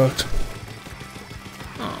side's getting fucked.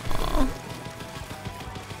 Aww.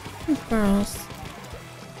 Girls.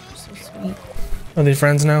 They're so sweet. Are they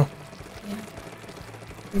friends now? Yeah.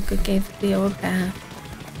 Luca gave Leo a bath.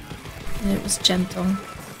 And it was gentle.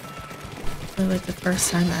 For like the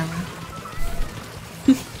first time ever.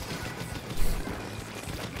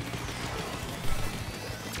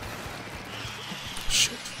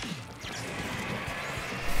 Shit.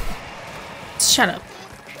 Shut up.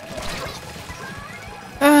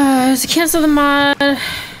 To cancel the mod.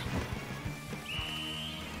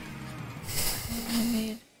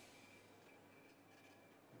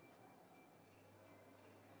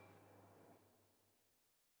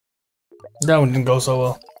 That one didn't go so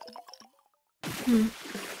well.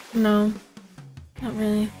 No. Not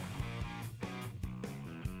really.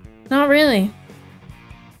 Not really.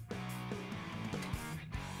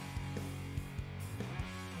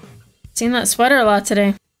 Seen that sweater a lot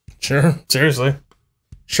today. Sure, seriously.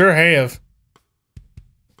 Sure have.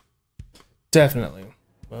 Definitely.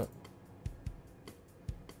 But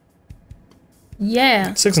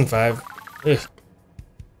Yeah. 6 and 5. Ugh.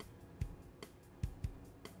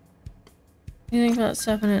 You think about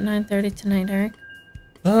stopping at 9:30 tonight, Eric?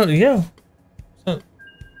 Yeah.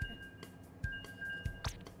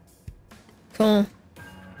 Cool.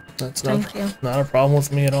 That's Thank you. not a problem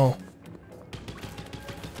with me at all.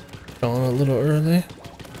 Going a little early.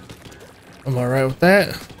 I'm alright with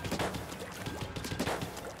that.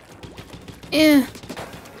 Yeah.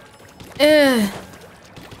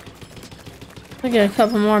 We get a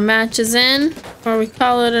couple more matches in before we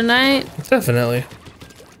call it a night. Definitely.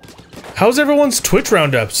 How's everyone's Twitch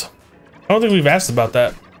roundups? I don't think we've asked about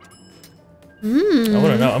that. I want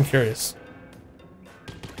to know. I'm curious.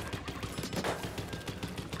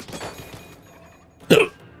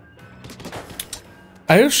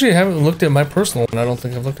 I actually haven't looked at my personal one. I don't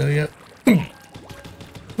think I've looked at it yet.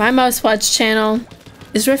 My most watched channel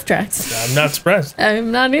is Rift Tracks. I'm not surprised.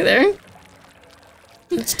 I'm not either.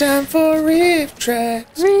 It's time for Rift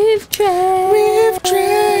Tracks. Rift Tracks. Rift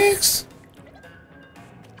Tracks.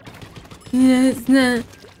 Yeah, it's not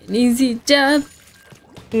an easy job.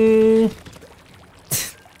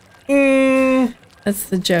 That's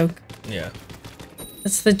the joke. Yeah.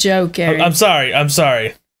 That's the joke, Gary. I'm sorry. I'm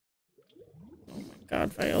sorry. Oh my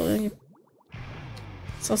God, Viola. You're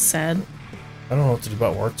so sad. I don't know what to do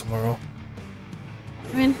about work tomorrow.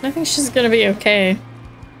 I mean, I think she's gonna be okay. I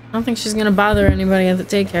don't think she's gonna bother anybody at the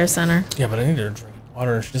daycare center. Yeah, but I need her to drink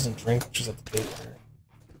water. She doesn't drink when she's at the daycare.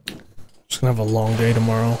 She's gonna have a long day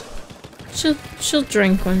tomorrow. She'll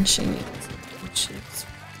drink when she needs it. When she's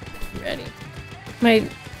ready.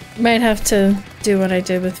 Might have to do what I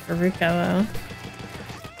did with Faruka though.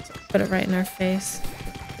 Put it right in her face.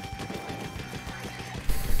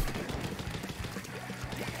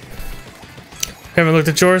 Haven't looked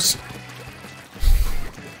at yours?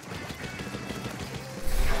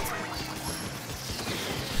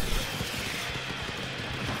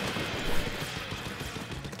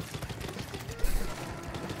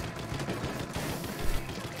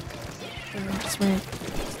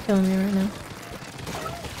 It's killing me right now.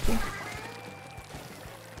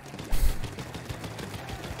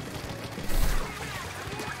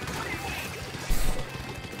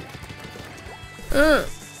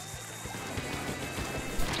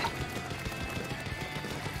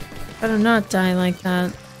 Better not die like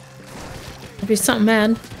that. I'd be so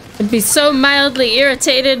mad. I'd be so mildly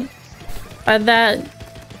irritated by that.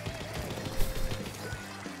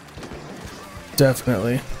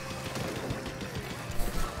 Definitely.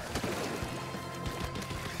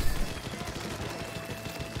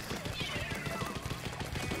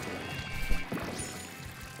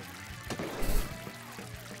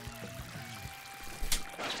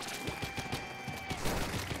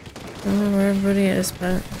 I don't know where everybody is,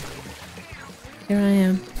 but here I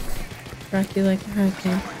am. Rock you like a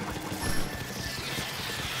hurricane.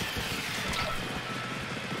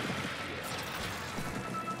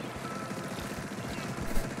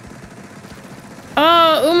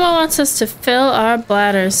 Uma wants us to fill our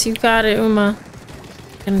bladders. You got it, Uma.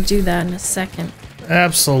 I'm gonna do that in a second.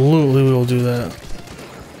 Absolutely, we will do that.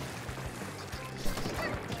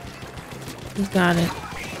 You got it.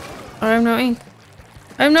 Oh, I have no ink.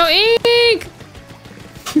 I have no ink!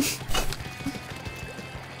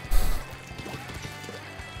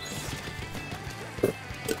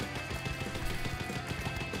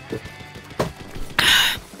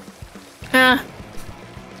 Ah.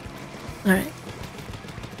 Alright.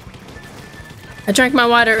 I drank my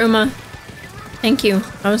water, Uma. Thank you.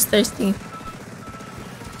 I was thirsty.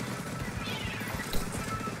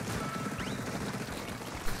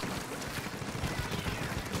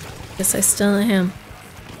 Guess I still am.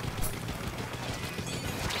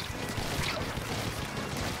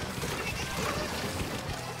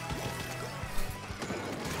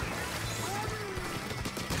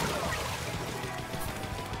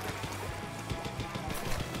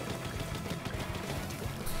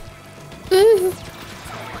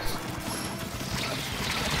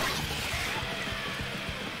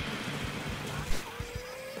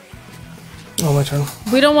 Oh, my turn.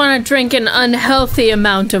 We don't want to drink an unhealthy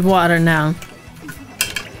amount of water now.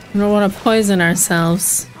 We don't want to poison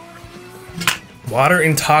ourselves. Water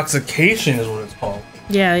intoxication is what it's called.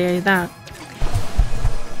 Yeah, that.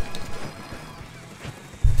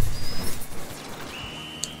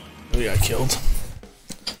 We got killed.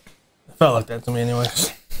 It felt like that to me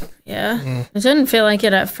anyways. Yeah. It didn't feel like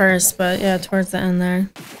it at first, but yeah, towards the end there.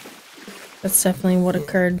 That's definitely what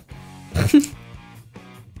occurred.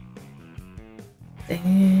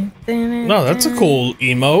 No, that's a cool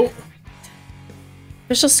emote.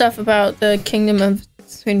 Official stuff about the Kingdom of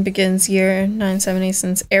Sweden begins year 970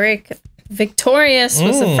 since Eric Victorious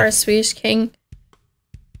was the first Swedish king.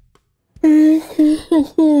 Your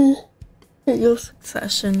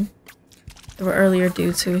succession. There were earlier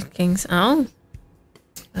due to kings. Oh,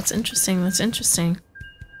 that's interesting. That's interesting.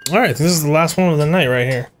 All right, this is the last one of the night right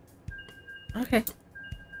here. Okay.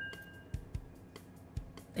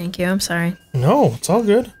 Thank you. I'm sorry. No, it's all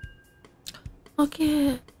good.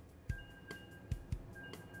 Okay.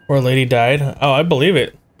 Poor lady died. Oh, I believe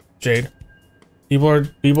it, Jade.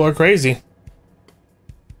 People are crazy.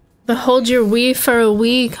 The Hold Your Wii for a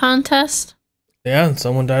Wii contest? Yeah, and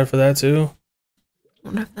someone died for that too. I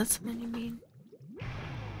wonder if that's what you mean.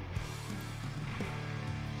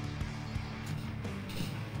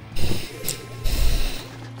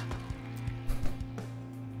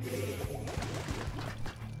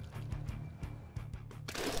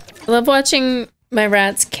 I love watching my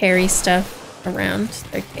rats carry stuff around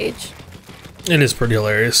their cage. It is pretty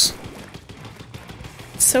hilarious.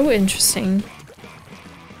 So interesting.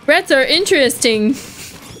 Rats are interesting.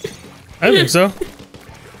 I think so.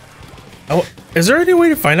 Oh, is there any way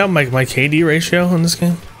to find out my KD ratio in this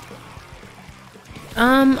game?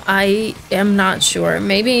 I am not sure.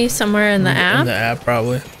 Maybe somewhere in the app? In the app,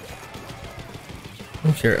 probably.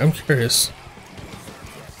 I'm curious.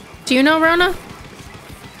 Do you know, Rona?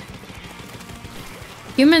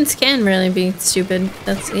 Humans can really be stupid.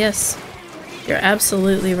 Yes. You're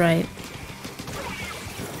absolutely right.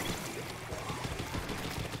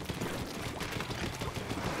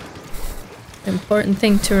 The important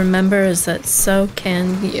thing to remember is that so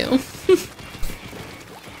can you.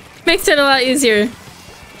 Makes it a lot easier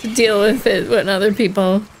to deal with it when other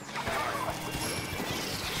people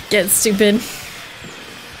get stupid.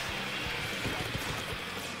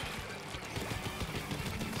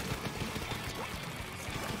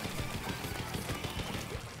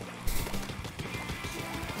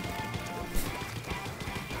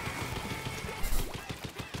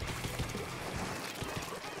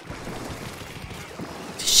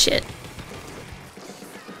 Shit.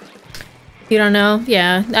 You don't know?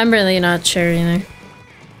 Yeah, I'm really not sure either.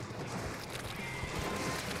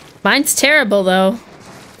 Mine's terrible though.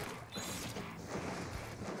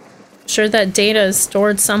 Sure that data is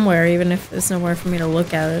stored somewhere, even if there's nowhere for me to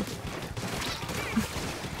look at it.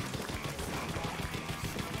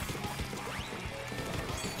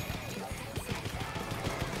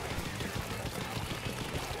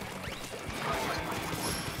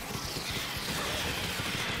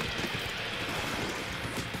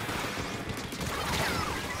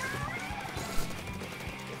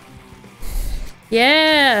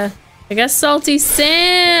 Yeah, I got Salty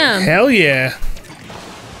Sam. Hell yeah.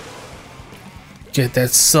 Get that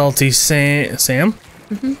Salty Sam.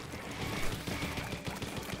 Mm-hmm.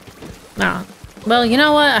 Nah. Well, you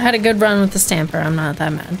know what? I had a good run with the Stamper. I'm not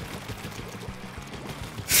that mad.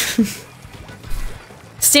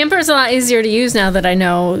 Stamper's a lot easier to use now that I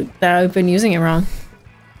know that I've been using it wrong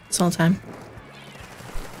this whole time.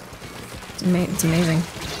 It's amazing.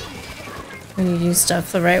 When you use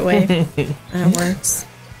stuff the right way, and it works.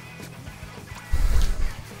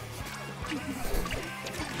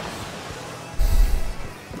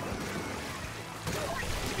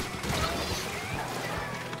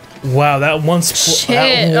 Wow, that one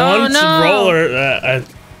roller.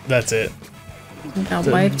 That's it. We got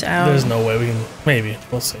wiped out. There's no way we can. Maybe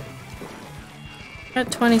we'll see.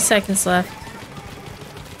 Got 20 seconds left.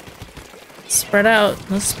 Spread out.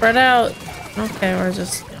 Let's spread out. Okay, we're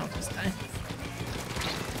just. I'll just die.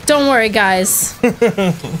 Don't worry, guys.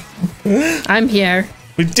 I'm here.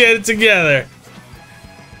 We did it together.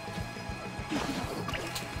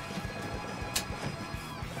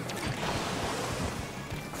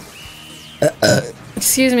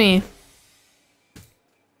 Excuse me.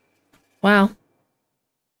 Wow.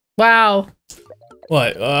 Wow.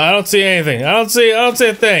 What? I don't see anything. I don't see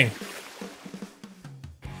a thing.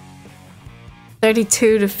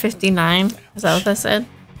 32 to 59. Is that what that said?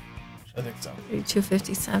 I think so.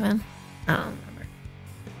 32:57. I don't remember.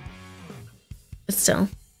 But still.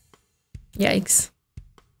 Yikes.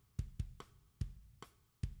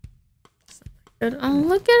 Good. Oh,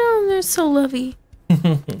 look at them. They're so lovey.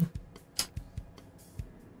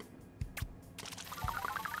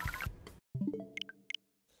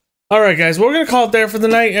 All right, guys, we're going to call it there for the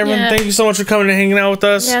night. Everyone, thank you so much for coming and hanging out with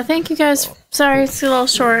us. Yeah, thank you guys. Sorry, it's a little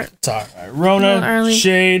short. It's all right. Rona,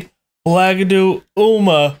 Shade, Blagadoo,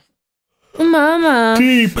 Uma.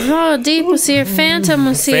 Deep. Oh, Deep was here. Phantom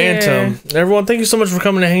was here. Phantom. Everyone, thank you so much for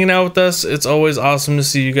coming and hanging out with us. It's always awesome to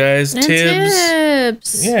see you guys. And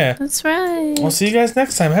Tibbs. Yeah. That's right. We'll see you guys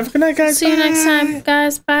next time. Have a good night, guys. See you next time,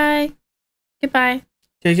 guys. Bye. Goodbye.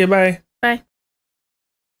 Okay, goodbye. Bye.